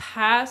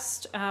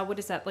past what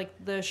is that, like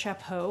the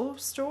Chapeau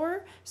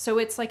store? So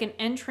it's like an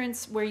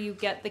entrance where you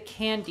get the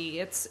candy.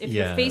 It's if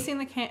you're facing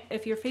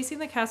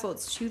the castle,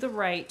 it's to the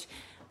right.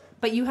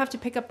 But you have to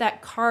pick up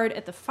that card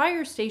at the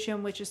fire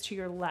station, which is to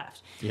your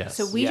left. Yes.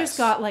 So we just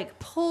got like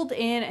pulled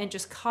in and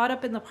just caught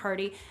up in the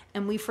party,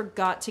 and we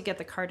forgot to get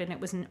the card, and it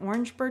was an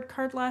Orange Bird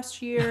card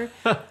last year.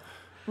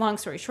 Long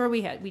story short,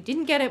 we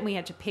didn't get it, and we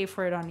had to pay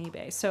for it on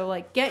eBay. So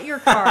like, get your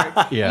card.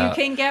 Yeah. You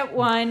can get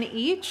one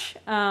each.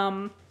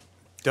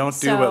 Don't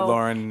do what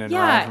Lauren and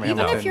Ryan from even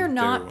Hamilton if you're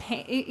not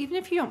do. even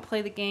if you don't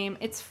play the game,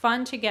 it's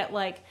fun to get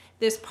like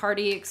this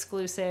party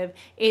exclusive.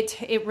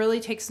 It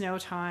really takes no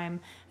time,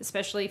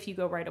 especially if you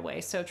go right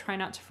away. So try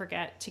not to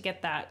forget to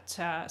get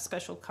that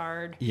special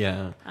card.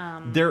 Yeah.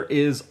 There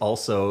is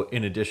also,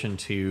 in addition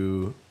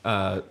to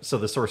so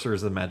the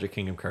Sorcerers of the Magic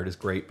Kingdom card is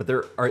great, but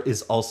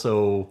is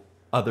also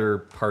other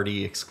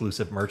party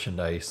exclusive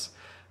merchandise.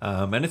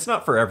 And it's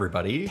not for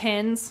everybody.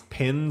 Pins.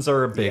 Pins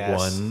are a big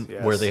one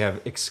yes. where they have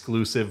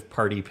exclusive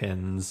party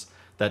pins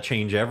that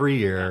change every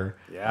year.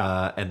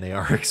 Yeah. And they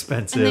are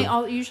expensive. And they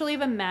all usually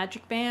have a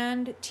Magic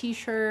Band,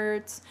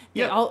 T-shirts.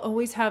 They all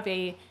always have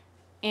a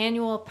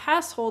annual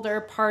pass holder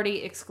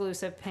party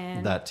exclusive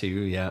pin. That too,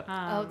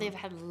 yeah. They've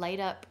had light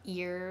up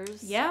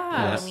ears.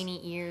 Yeah. Yes. Halloweeny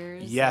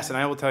ears. Yes, and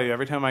I will tell you,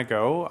 every time I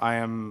go, I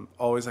am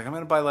always like, I'm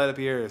going to buy light up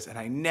ears, and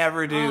I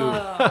never do.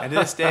 And to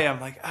this day, I'm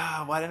like,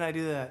 why didn't I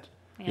do that?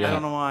 Yeah. I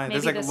don't know why. Maybe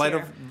There's like this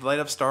light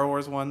up Star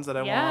Wars ones that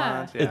I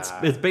want. Yeah.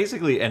 It's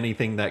basically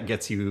anything that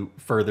gets you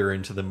further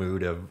into the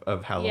mood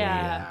of Halloween.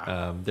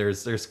 Yeah.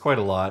 There's quite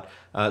a lot.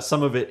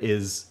 Some of it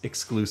is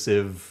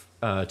exclusive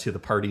to the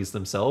parties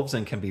themselves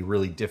and can be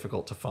really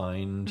difficult to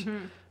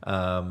find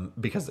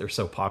because they're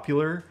so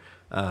popular.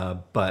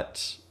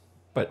 But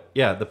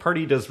yeah, the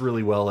party does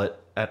really well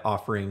at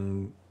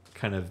offering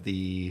kind of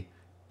the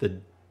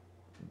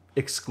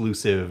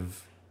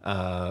exclusive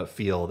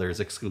feel.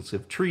 There's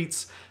exclusive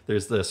treats,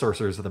 there's the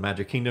Sorcerers of the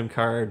Magic Kingdom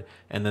card,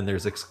 and then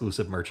there's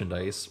exclusive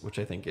merchandise, which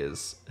I think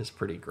is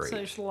pretty great. So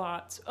there's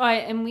lots.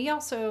 And we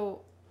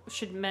also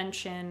should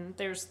mention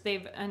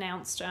they've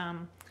announced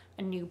a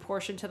new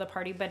portion to the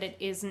party, but it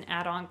is an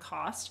add-on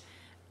cost.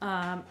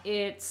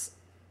 It's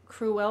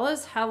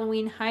Cruella's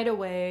Halloween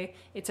Hideaway.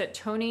 It's at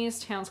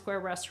Tony's Town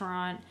Square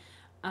Restaurant.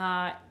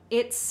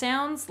 It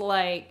sounds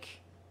like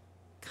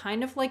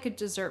kind of like a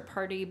dessert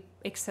party,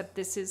 except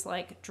this is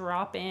like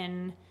drop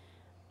in,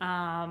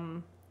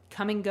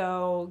 come and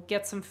go,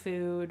 get some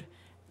food.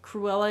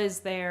 Cruella is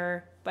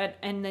there,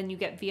 and then you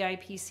get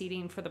VIP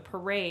seating for the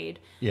parade.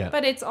 Yeah.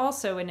 But it's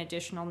also an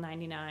additional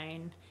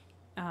 $99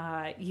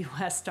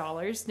 US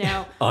dollars.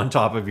 Now on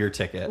top of your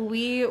ticket.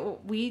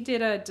 we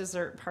did a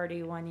dessert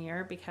party one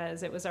year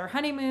because it was our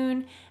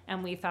honeymoon,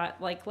 and we thought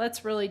like,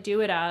 let's really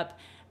do it up.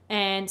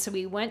 And so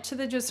we went to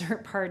the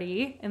dessert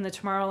party in the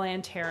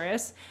Tomorrowland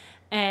Terrace.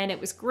 And it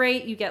was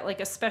great. You get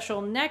like a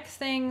special neck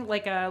thing,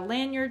 like a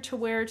lanyard to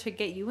wear to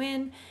get you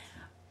in.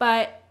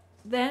 But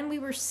then we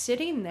were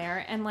sitting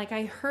there and like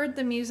I heard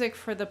the music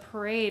for the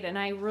parade, and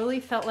I really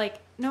felt like,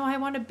 no, I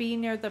want to be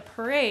near the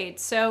parade.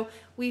 So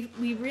we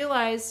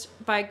realized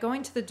by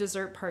going to the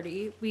dessert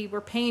party, we were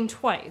paying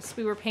twice.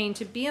 We were paying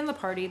to be in the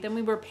party, then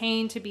we were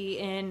paying to be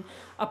in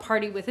a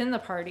party within the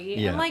party.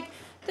 Yeah. And like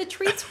the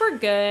treats were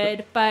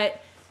good,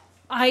 but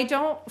I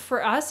don't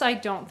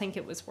think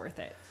it was worth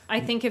it. I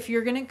think if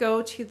you're going to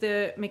go to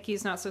the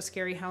Mickey's Not So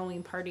Scary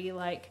Halloween party,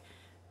 like,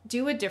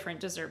 do a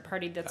different dessert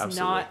party that's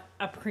Absolutely. not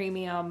a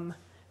premium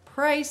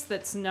price,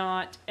 that's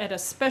not at a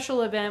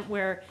special event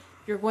where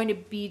you're going to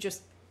be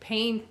just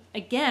paying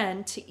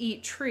again to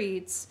eat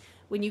treats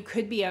when you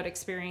could be out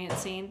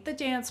experiencing the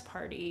dance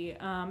party,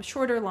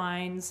 shorter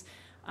lines,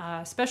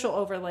 special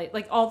overlay,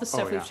 like all the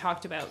stuff we've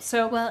talked about.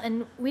 So Well,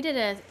 and we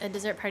did a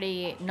dessert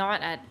party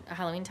not at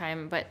Halloween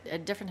time, but a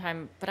different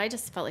time. But I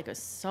just felt like it was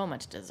so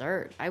much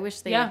dessert. I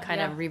wish they would kind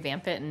of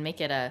revamp it and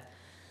make it a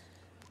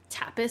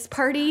tapas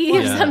party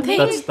or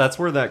something. That's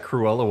where that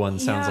Cruella one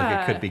sounds like it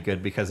Yeah. could be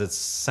good, because it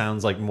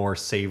sounds like more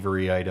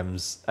savory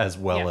items as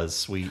well as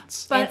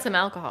sweets. But- and some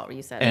alcohol,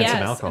 you said. And yes,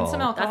 some alcohol. and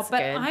some alcohol. That's But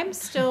good. I'm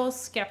still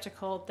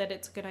skeptical that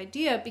it's a good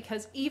idea,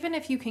 because even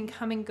if you can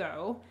come and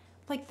go,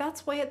 like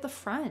that's way at the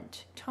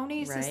front.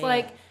 Tony's is Right.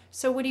 like,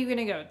 so what are you going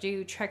to go? Do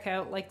you check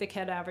out like the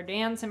Cadaver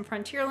Dance in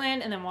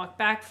Frontierland and then walk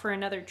back for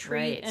another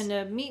treat Right. and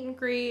a meet and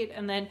greet?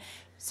 And then,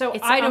 So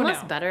It's I don't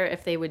almost know. better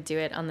if they would do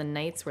it on the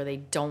nights where they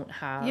don't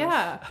have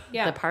Yeah.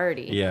 the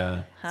party.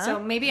 Yeah. So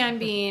maybe I'm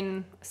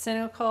being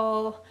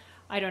cynical.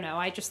 I don't know.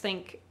 I just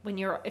think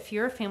if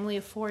you're a family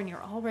of 4 and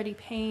you're already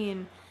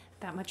paying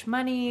that much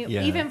money,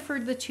 Yeah. even for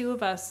the 2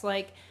 of us,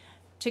 like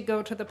to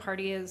go to the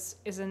party is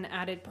an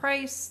added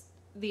price,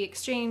 the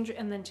exchange,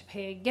 and then to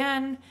pay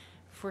again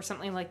for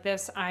something like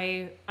this.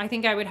 I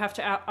think I would have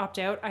to opt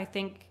out. I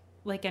think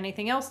like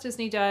anything else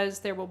Disney does,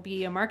 there will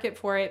be a market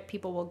for it.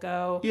 People will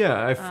go.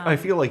 Yeah, I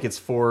feel like it's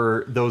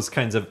for those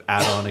kinds of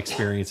add-on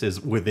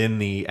experiences within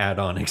the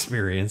add-on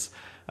experience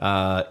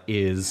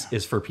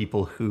is for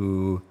people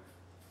who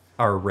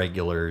are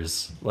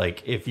regulars.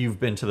 Like if you've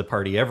been to the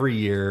party every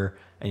year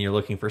and you're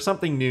looking for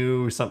something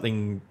new,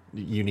 something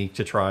unique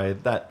to try,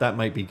 that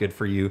might be good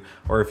for you.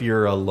 Or if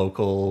you're a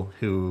local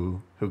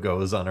who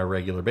goes on a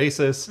regular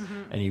basis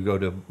and you go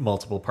to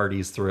multiple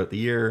parties throughout the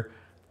year,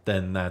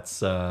 then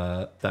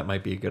that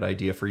might be a good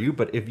idea for you.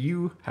 But if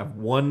you have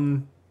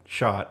one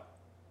shot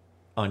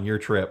on your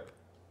trip,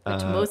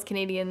 Which most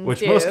Canadians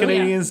which do. most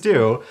Canadians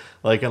do,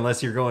 like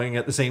unless you're going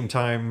at the same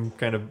time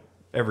kind of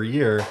every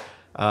year,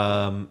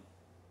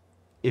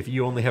 if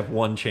you only have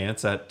one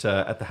chance at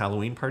the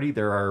Halloween party,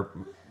 there are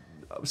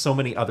so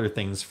many other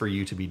things for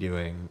you to be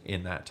doing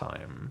in that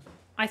time.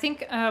 I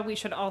think we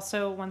should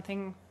also, one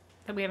thing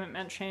that we haven't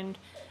mentioned,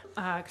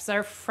 because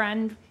our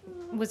friend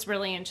was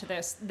really into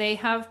this, they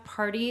have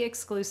party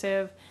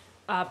exclusive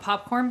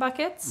popcorn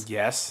buckets.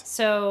 Yes.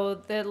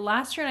 So the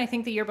last year and I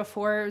think the year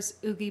before was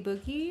Oogie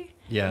Boogie.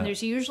 Yeah. And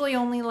there's usually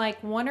only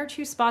like 1 or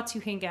 2 spots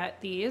you can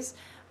get these.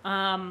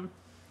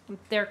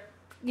 They're,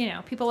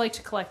 people like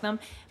to collect them.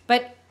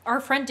 But our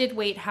friend did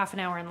wait half an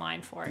hour in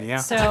line for it. Yeah.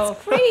 So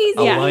Crazy.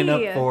 A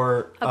lineup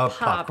for a popcorn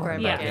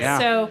popcorn bucket. bucket. Yeah.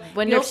 So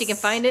Wonder if she can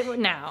find it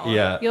now.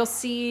 Yeah. You'll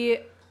see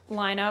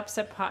lineups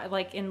at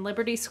like in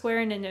Liberty Square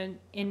and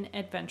in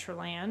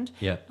Adventureland.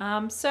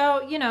 Yeah.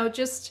 So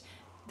just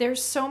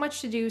there's so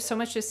much to do, so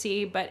much to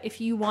see. But if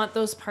you want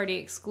those party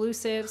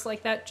exclusives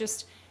like that,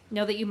 just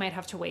know that you might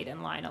have to wait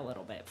in line a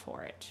little bit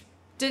for it.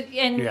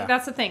 Yeah.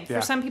 That's the thing. Yeah.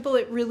 For some people,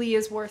 it really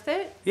is worth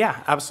it.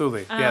 Yeah,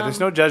 absolutely. Yeah,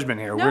 there's no judgment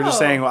here. We're just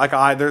no. saying,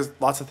 like, there's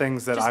lots of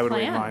things that Just I would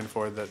wait in plan. line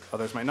for that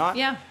others might not.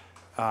 Yeah.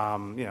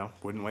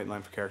 Wouldn't wait in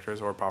line for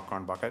characters or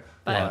popcorn bucket.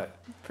 But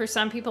for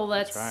some people,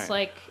 that's right.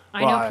 like,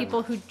 I Well, know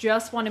people who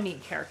just want to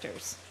meet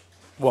characters.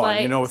 Well,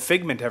 like- if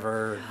Figment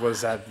ever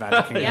was at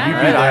Magic Kingdom, Yeah.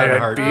 right? You'd be there in a I'd be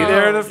heartbeat.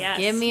 there to Yes.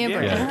 Give me a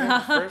break.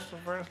 yeah,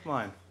 first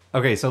line.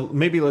 Okay, so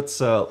maybe let's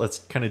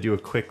kind of do a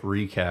quick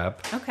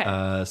recap.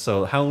 Okay.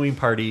 So Halloween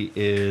Party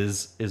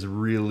is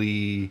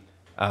really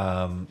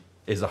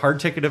is a hard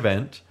ticket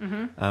event.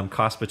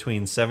 Costs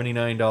between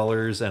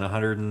 $79 and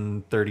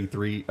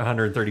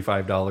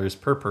 $135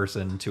 per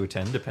person to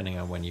attend, depending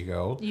on when you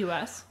go.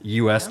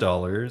 US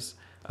dollars.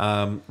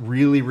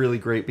 Really, really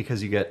great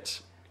because you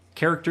get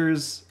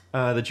characters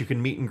that you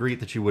can meet and greet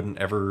that you wouldn't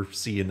ever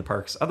see in the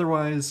parks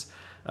otherwise.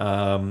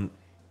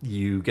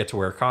 You get to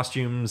wear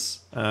costumes,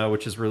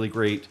 which is really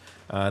great.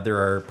 There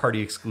are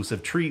party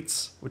exclusive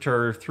treats, which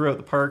are throughout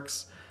the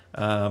parks.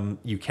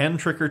 You can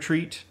trick or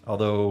treat,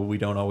 although we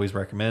don't always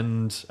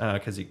recommend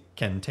because you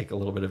can take a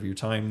little bit of your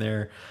time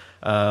there.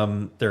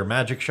 There are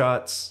magic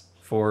shots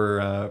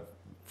for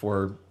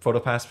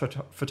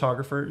PhotoPass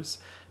photographers.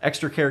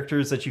 Extra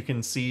characters that you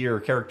can see or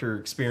character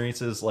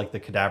experiences like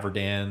the Cadaver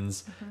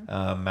Dans,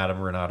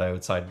 Madame Renata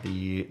outside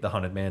the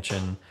Haunted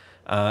Mansion.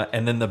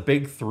 And then the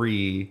big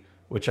 3,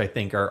 which I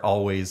think are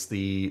always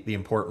the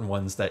important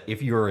ones that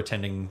if you're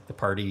attending the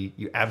party,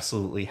 you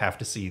absolutely have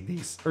to see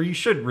these, or you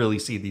should really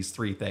see these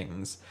 3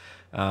 things.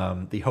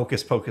 The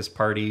Hocus Pocus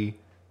party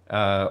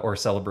or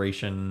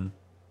celebration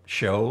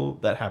show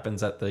that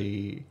happens at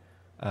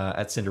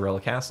at Cinderella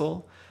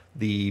Castle,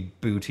 the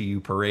Boo to You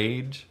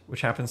parade,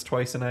 which happens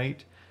twice a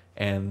night,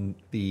 and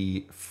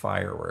the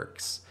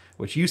fireworks,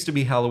 which used to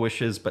be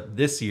Hallowishes, but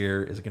this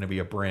year is going to be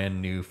a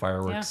brand new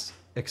fireworks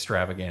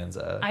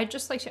extravaganza. I'd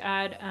just like to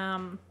add,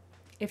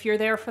 if you're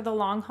there for the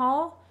long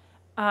haul,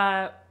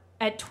 at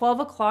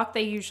 12 o'clock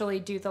they usually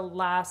do the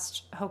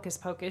last Hocus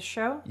Pocus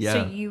show. Yeah.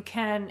 So you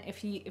can,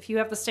 if you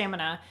have the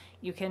stamina,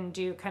 you can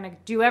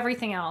do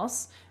everything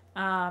else,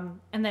 and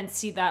then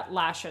see that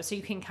last show. So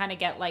you can kind of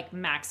get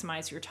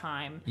maximize your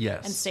time.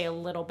 Yes. And stay a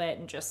little bit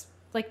and just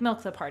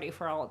milk the party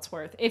for all it's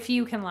worth. If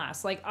you can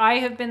last. I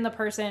have been the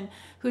person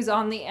who's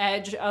on the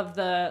edge of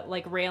the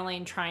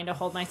railing trying to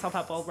hold myself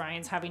up while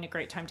Ryan's having a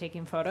great time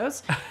taking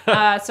photos.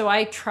 So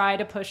I try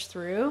to push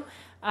through.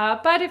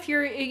 But if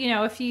you're,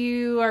 if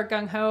you are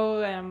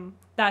gung-ho,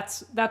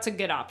 that's a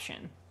good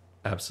option.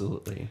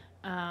 Absolutely.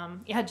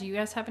 Do you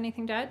guys have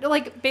anything to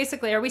add?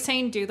 Basically, are we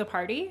saying do the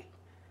party?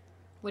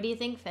 What do you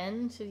think,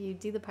 Finn? Should you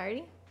do the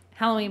party?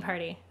 Halloween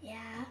party. Yeah.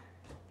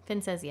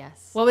 Finn says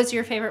yes. What was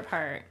your favorite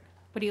part?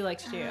 What do you like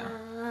to do?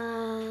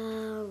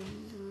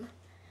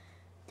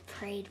 The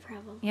parade,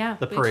 probably. Yeah.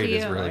 The good parade to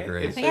is you. really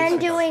great. I think And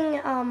it's- doing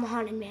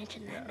Haunted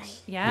Mansion that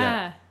night.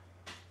 Yeah.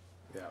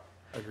 Yeah,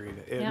 agreed.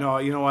 Yeah. No,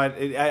 you know what?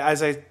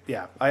 As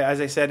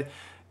I said,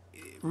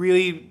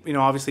 really,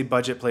 obviously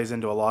budget plays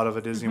into a lot of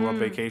a Disney World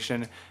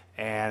vacation,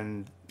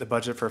 and the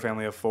budget for a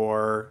family of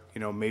 4,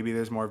 maybe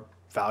there's more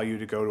value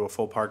to go to a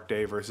full park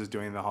day versus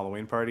doing the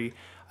Halloween party.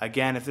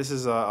 Again, if this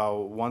is a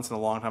once in a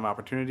long time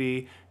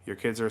opportunity, your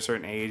kids are a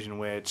certain age in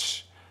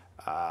which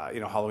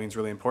Halloween's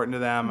really important to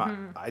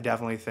them. I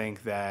definitely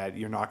think that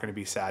you're not going to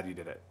be sad you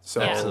did it.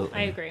 So Absolutely.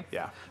 I agree.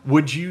 Yeah.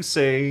 Would you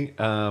say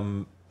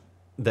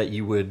that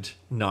you would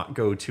not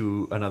go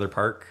to another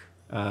park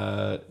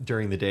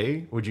during the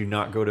day? Would you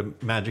not go to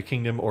Magic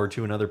Kingdom or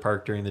to another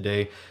park during the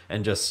day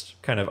and just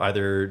kind of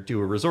either do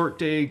a resort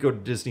day, go to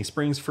Disney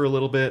Springs for a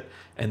little bit,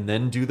 and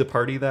then do the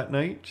party that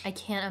night? I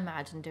can't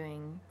imagine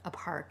doing a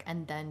park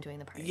and then doing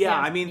the party. Yeah,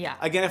 I mean,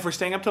 again, if we're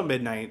staying up till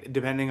midnight,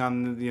 depending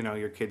on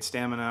your kid's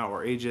stamina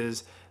or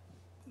ages,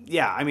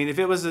 yeah, I mean, if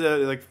it was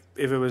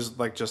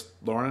like just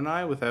Lauren and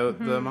I without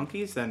the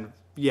monkeys, then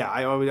yeah,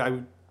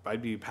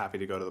 I'd be happy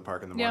to go to the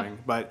park in the morning.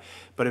 But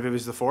if it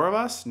was the 4 of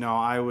us, no,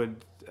 I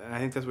would. I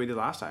think that's what we did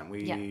last time.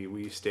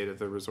 We stayed at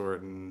the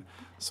resort and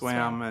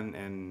swam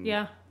and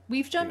yeah,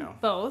 we've done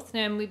both,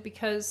 and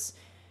because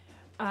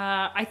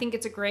I think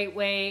it's a great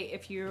way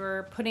if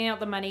you're putting out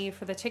the money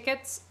for the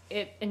tickets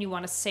and you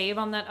want to save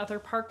on that other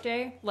park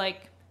day,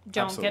 like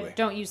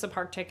don't use the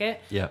park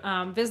ticket.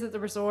 Yeah. Visit the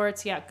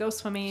resorts. Yeah, go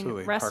swimming,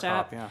 rest park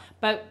up. hop, yeah.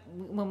 But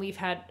when we've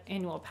had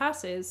annual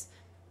passes,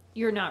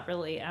 you're not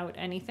really out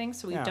anything,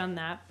 so we've done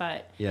that.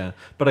 But yeah,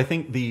 but I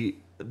think the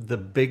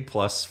big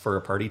plus for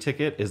a party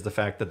ticket is the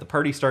fact that the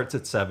party starts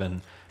at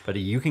 7, but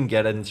you can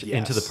get into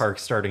the park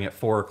starting at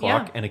 4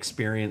 o'clock and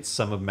experience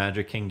some of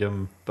Magic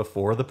Kingdom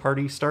before the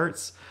party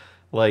starts.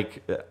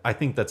 Like, I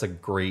think that's a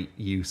great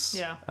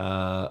use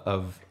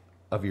of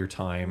your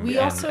time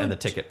and the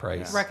ticket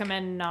price.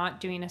 Recommend not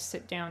doing a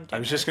sit down dinner. I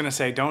was just gonna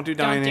say, don't do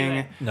dining. Don't do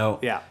it. No,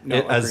 yeah,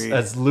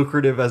 as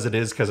lucrative as it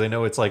is, because I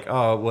know it's like,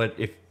 what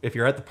if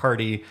you're at the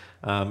party,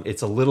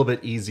 it's a little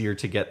bit easier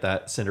to get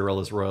that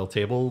Cinderella's Royal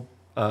Table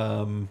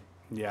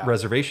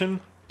reservation.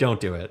 Don't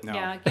do it. No.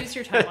 Yeah, use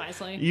your time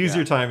wisely. Use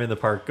your time in the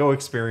park. Go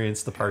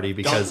experience the party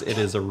because it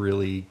is a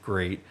really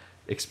great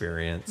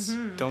experience.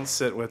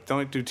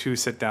 Don't do 2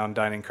 sit-down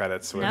dining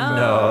credits. With,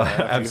 no,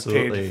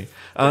 absolutely.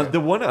 The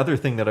one other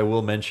thing that I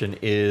will mention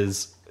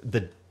is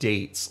the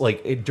dates,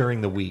 like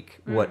during the week,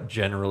 what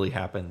generally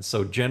happens.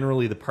 So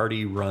generally the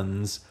party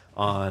runs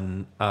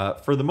on,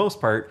 for the most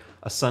part,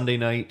 a Sunday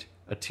night,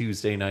 a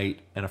Tuesday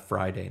night, and a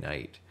Friday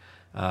night.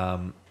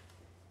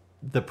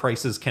 The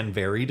prices can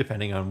vary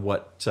depending on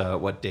what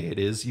day it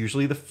is.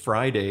 Usually the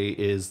Friday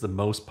is the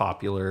most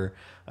popular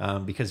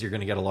because you're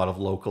going to get a lot of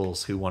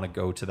locals who want to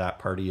go to that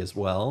party as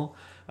well.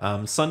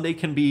 Sunday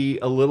can be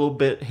a little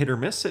bit hit or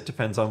miss. It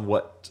depends on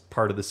what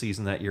part of the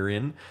season that you're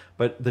in.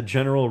 But the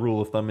general rule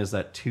of thumb is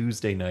that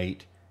Tuesday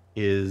night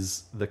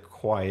is the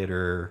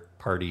quieter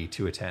party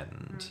to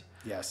attend.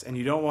 Yes, and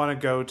you don't want to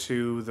go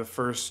to the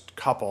first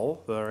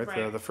couple,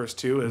 the first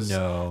 2, is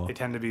they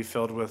tend to be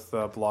filled with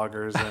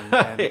bloggers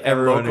and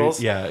everyone locals.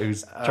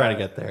 Who's trying to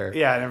get there.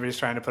 Yeah, and everybody's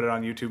trying to put it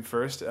on YouTube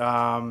first.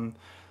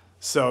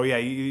 So yeah,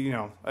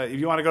 if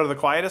you want to go to the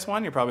quietest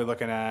one, you're probably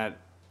looking at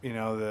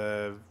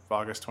the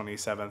August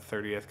 27th,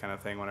 30th kind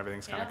of thing when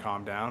everything's kind of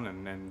calmed down,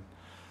 and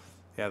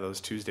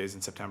those Tuesdays in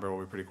September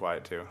will be pretty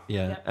quiet too.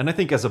 Yeah, and I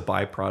think as a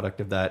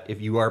byproduct of that,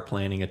 if you are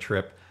planning a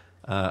trip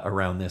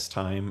around this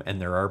time and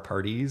there are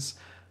parties,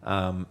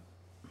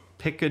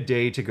 pick a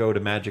day to go to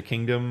Magic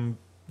Kingdom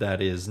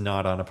that is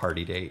not on a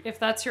party date. If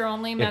that's your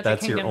only Magic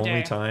Kingdom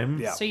day,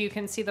 time, so you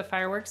can see the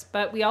fireworks.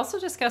 But we also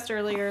discussed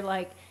earlier,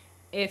 like,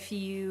 if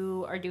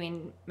you are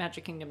doing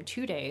Magic Kingdom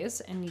 2 days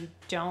and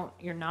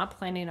you're not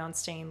planning on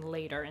staying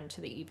later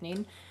into the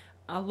evening,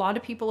 a lot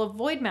of people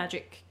avoid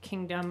Magic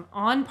Kingdom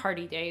on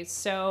party days,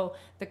 so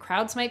the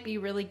crowds might be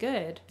really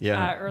good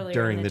earlier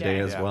during in the day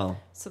as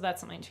well. So that's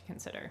something to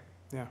consider.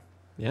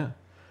 Yeah.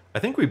 I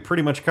think we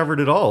pretty much covered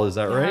it all. Is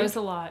that right? That was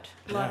a lot.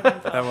 Of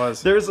info. That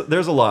was.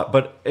 There's a lot,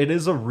 but it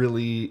is a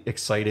really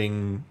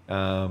exciting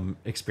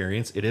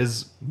experience. It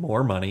is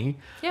more money.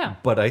 Yeah.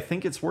 But I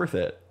think it's worth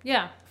it.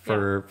 Yeah.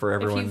 For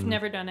everyone. If you've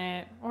never done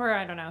it, or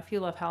I don't know, if you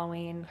love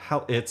Halloween.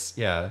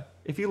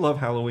 If you love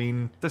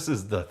Halloween, this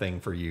is the thing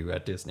for you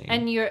at Disney.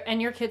 And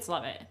your kids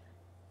love it.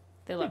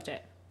 They loved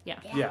it. Yeah.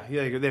 Yeah, they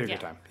had a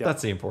good time. Yeah.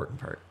 That's the important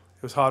part.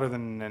 It was hotter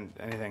than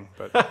anything,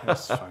 but it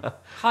was fun.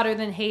 Hotter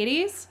than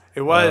Hades?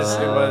 It was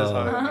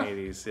hotter than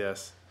Hades,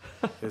 yes.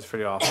 It was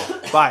pretty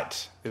awful.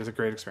 But it was a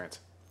great experience.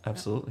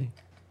 Absolutely.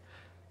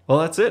 Well,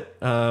 that's it.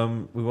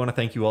 We want to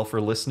thank you all for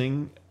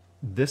listening.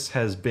 This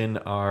has been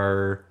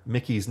our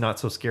Mickey's Not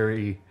So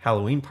Scary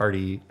Halloween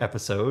Party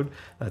episode.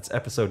 That's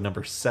episode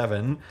number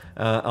 7.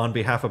 On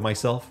behalf of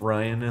myself,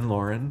 Ryan and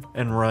Lauren,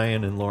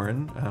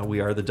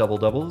 we are the Double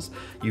Doubles.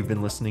 You've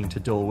been listening to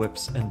Dole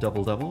Whips and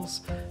Double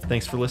Doubles.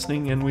 Thanks for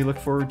listening, and we look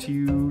forward to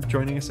you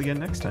joining us again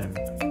next time.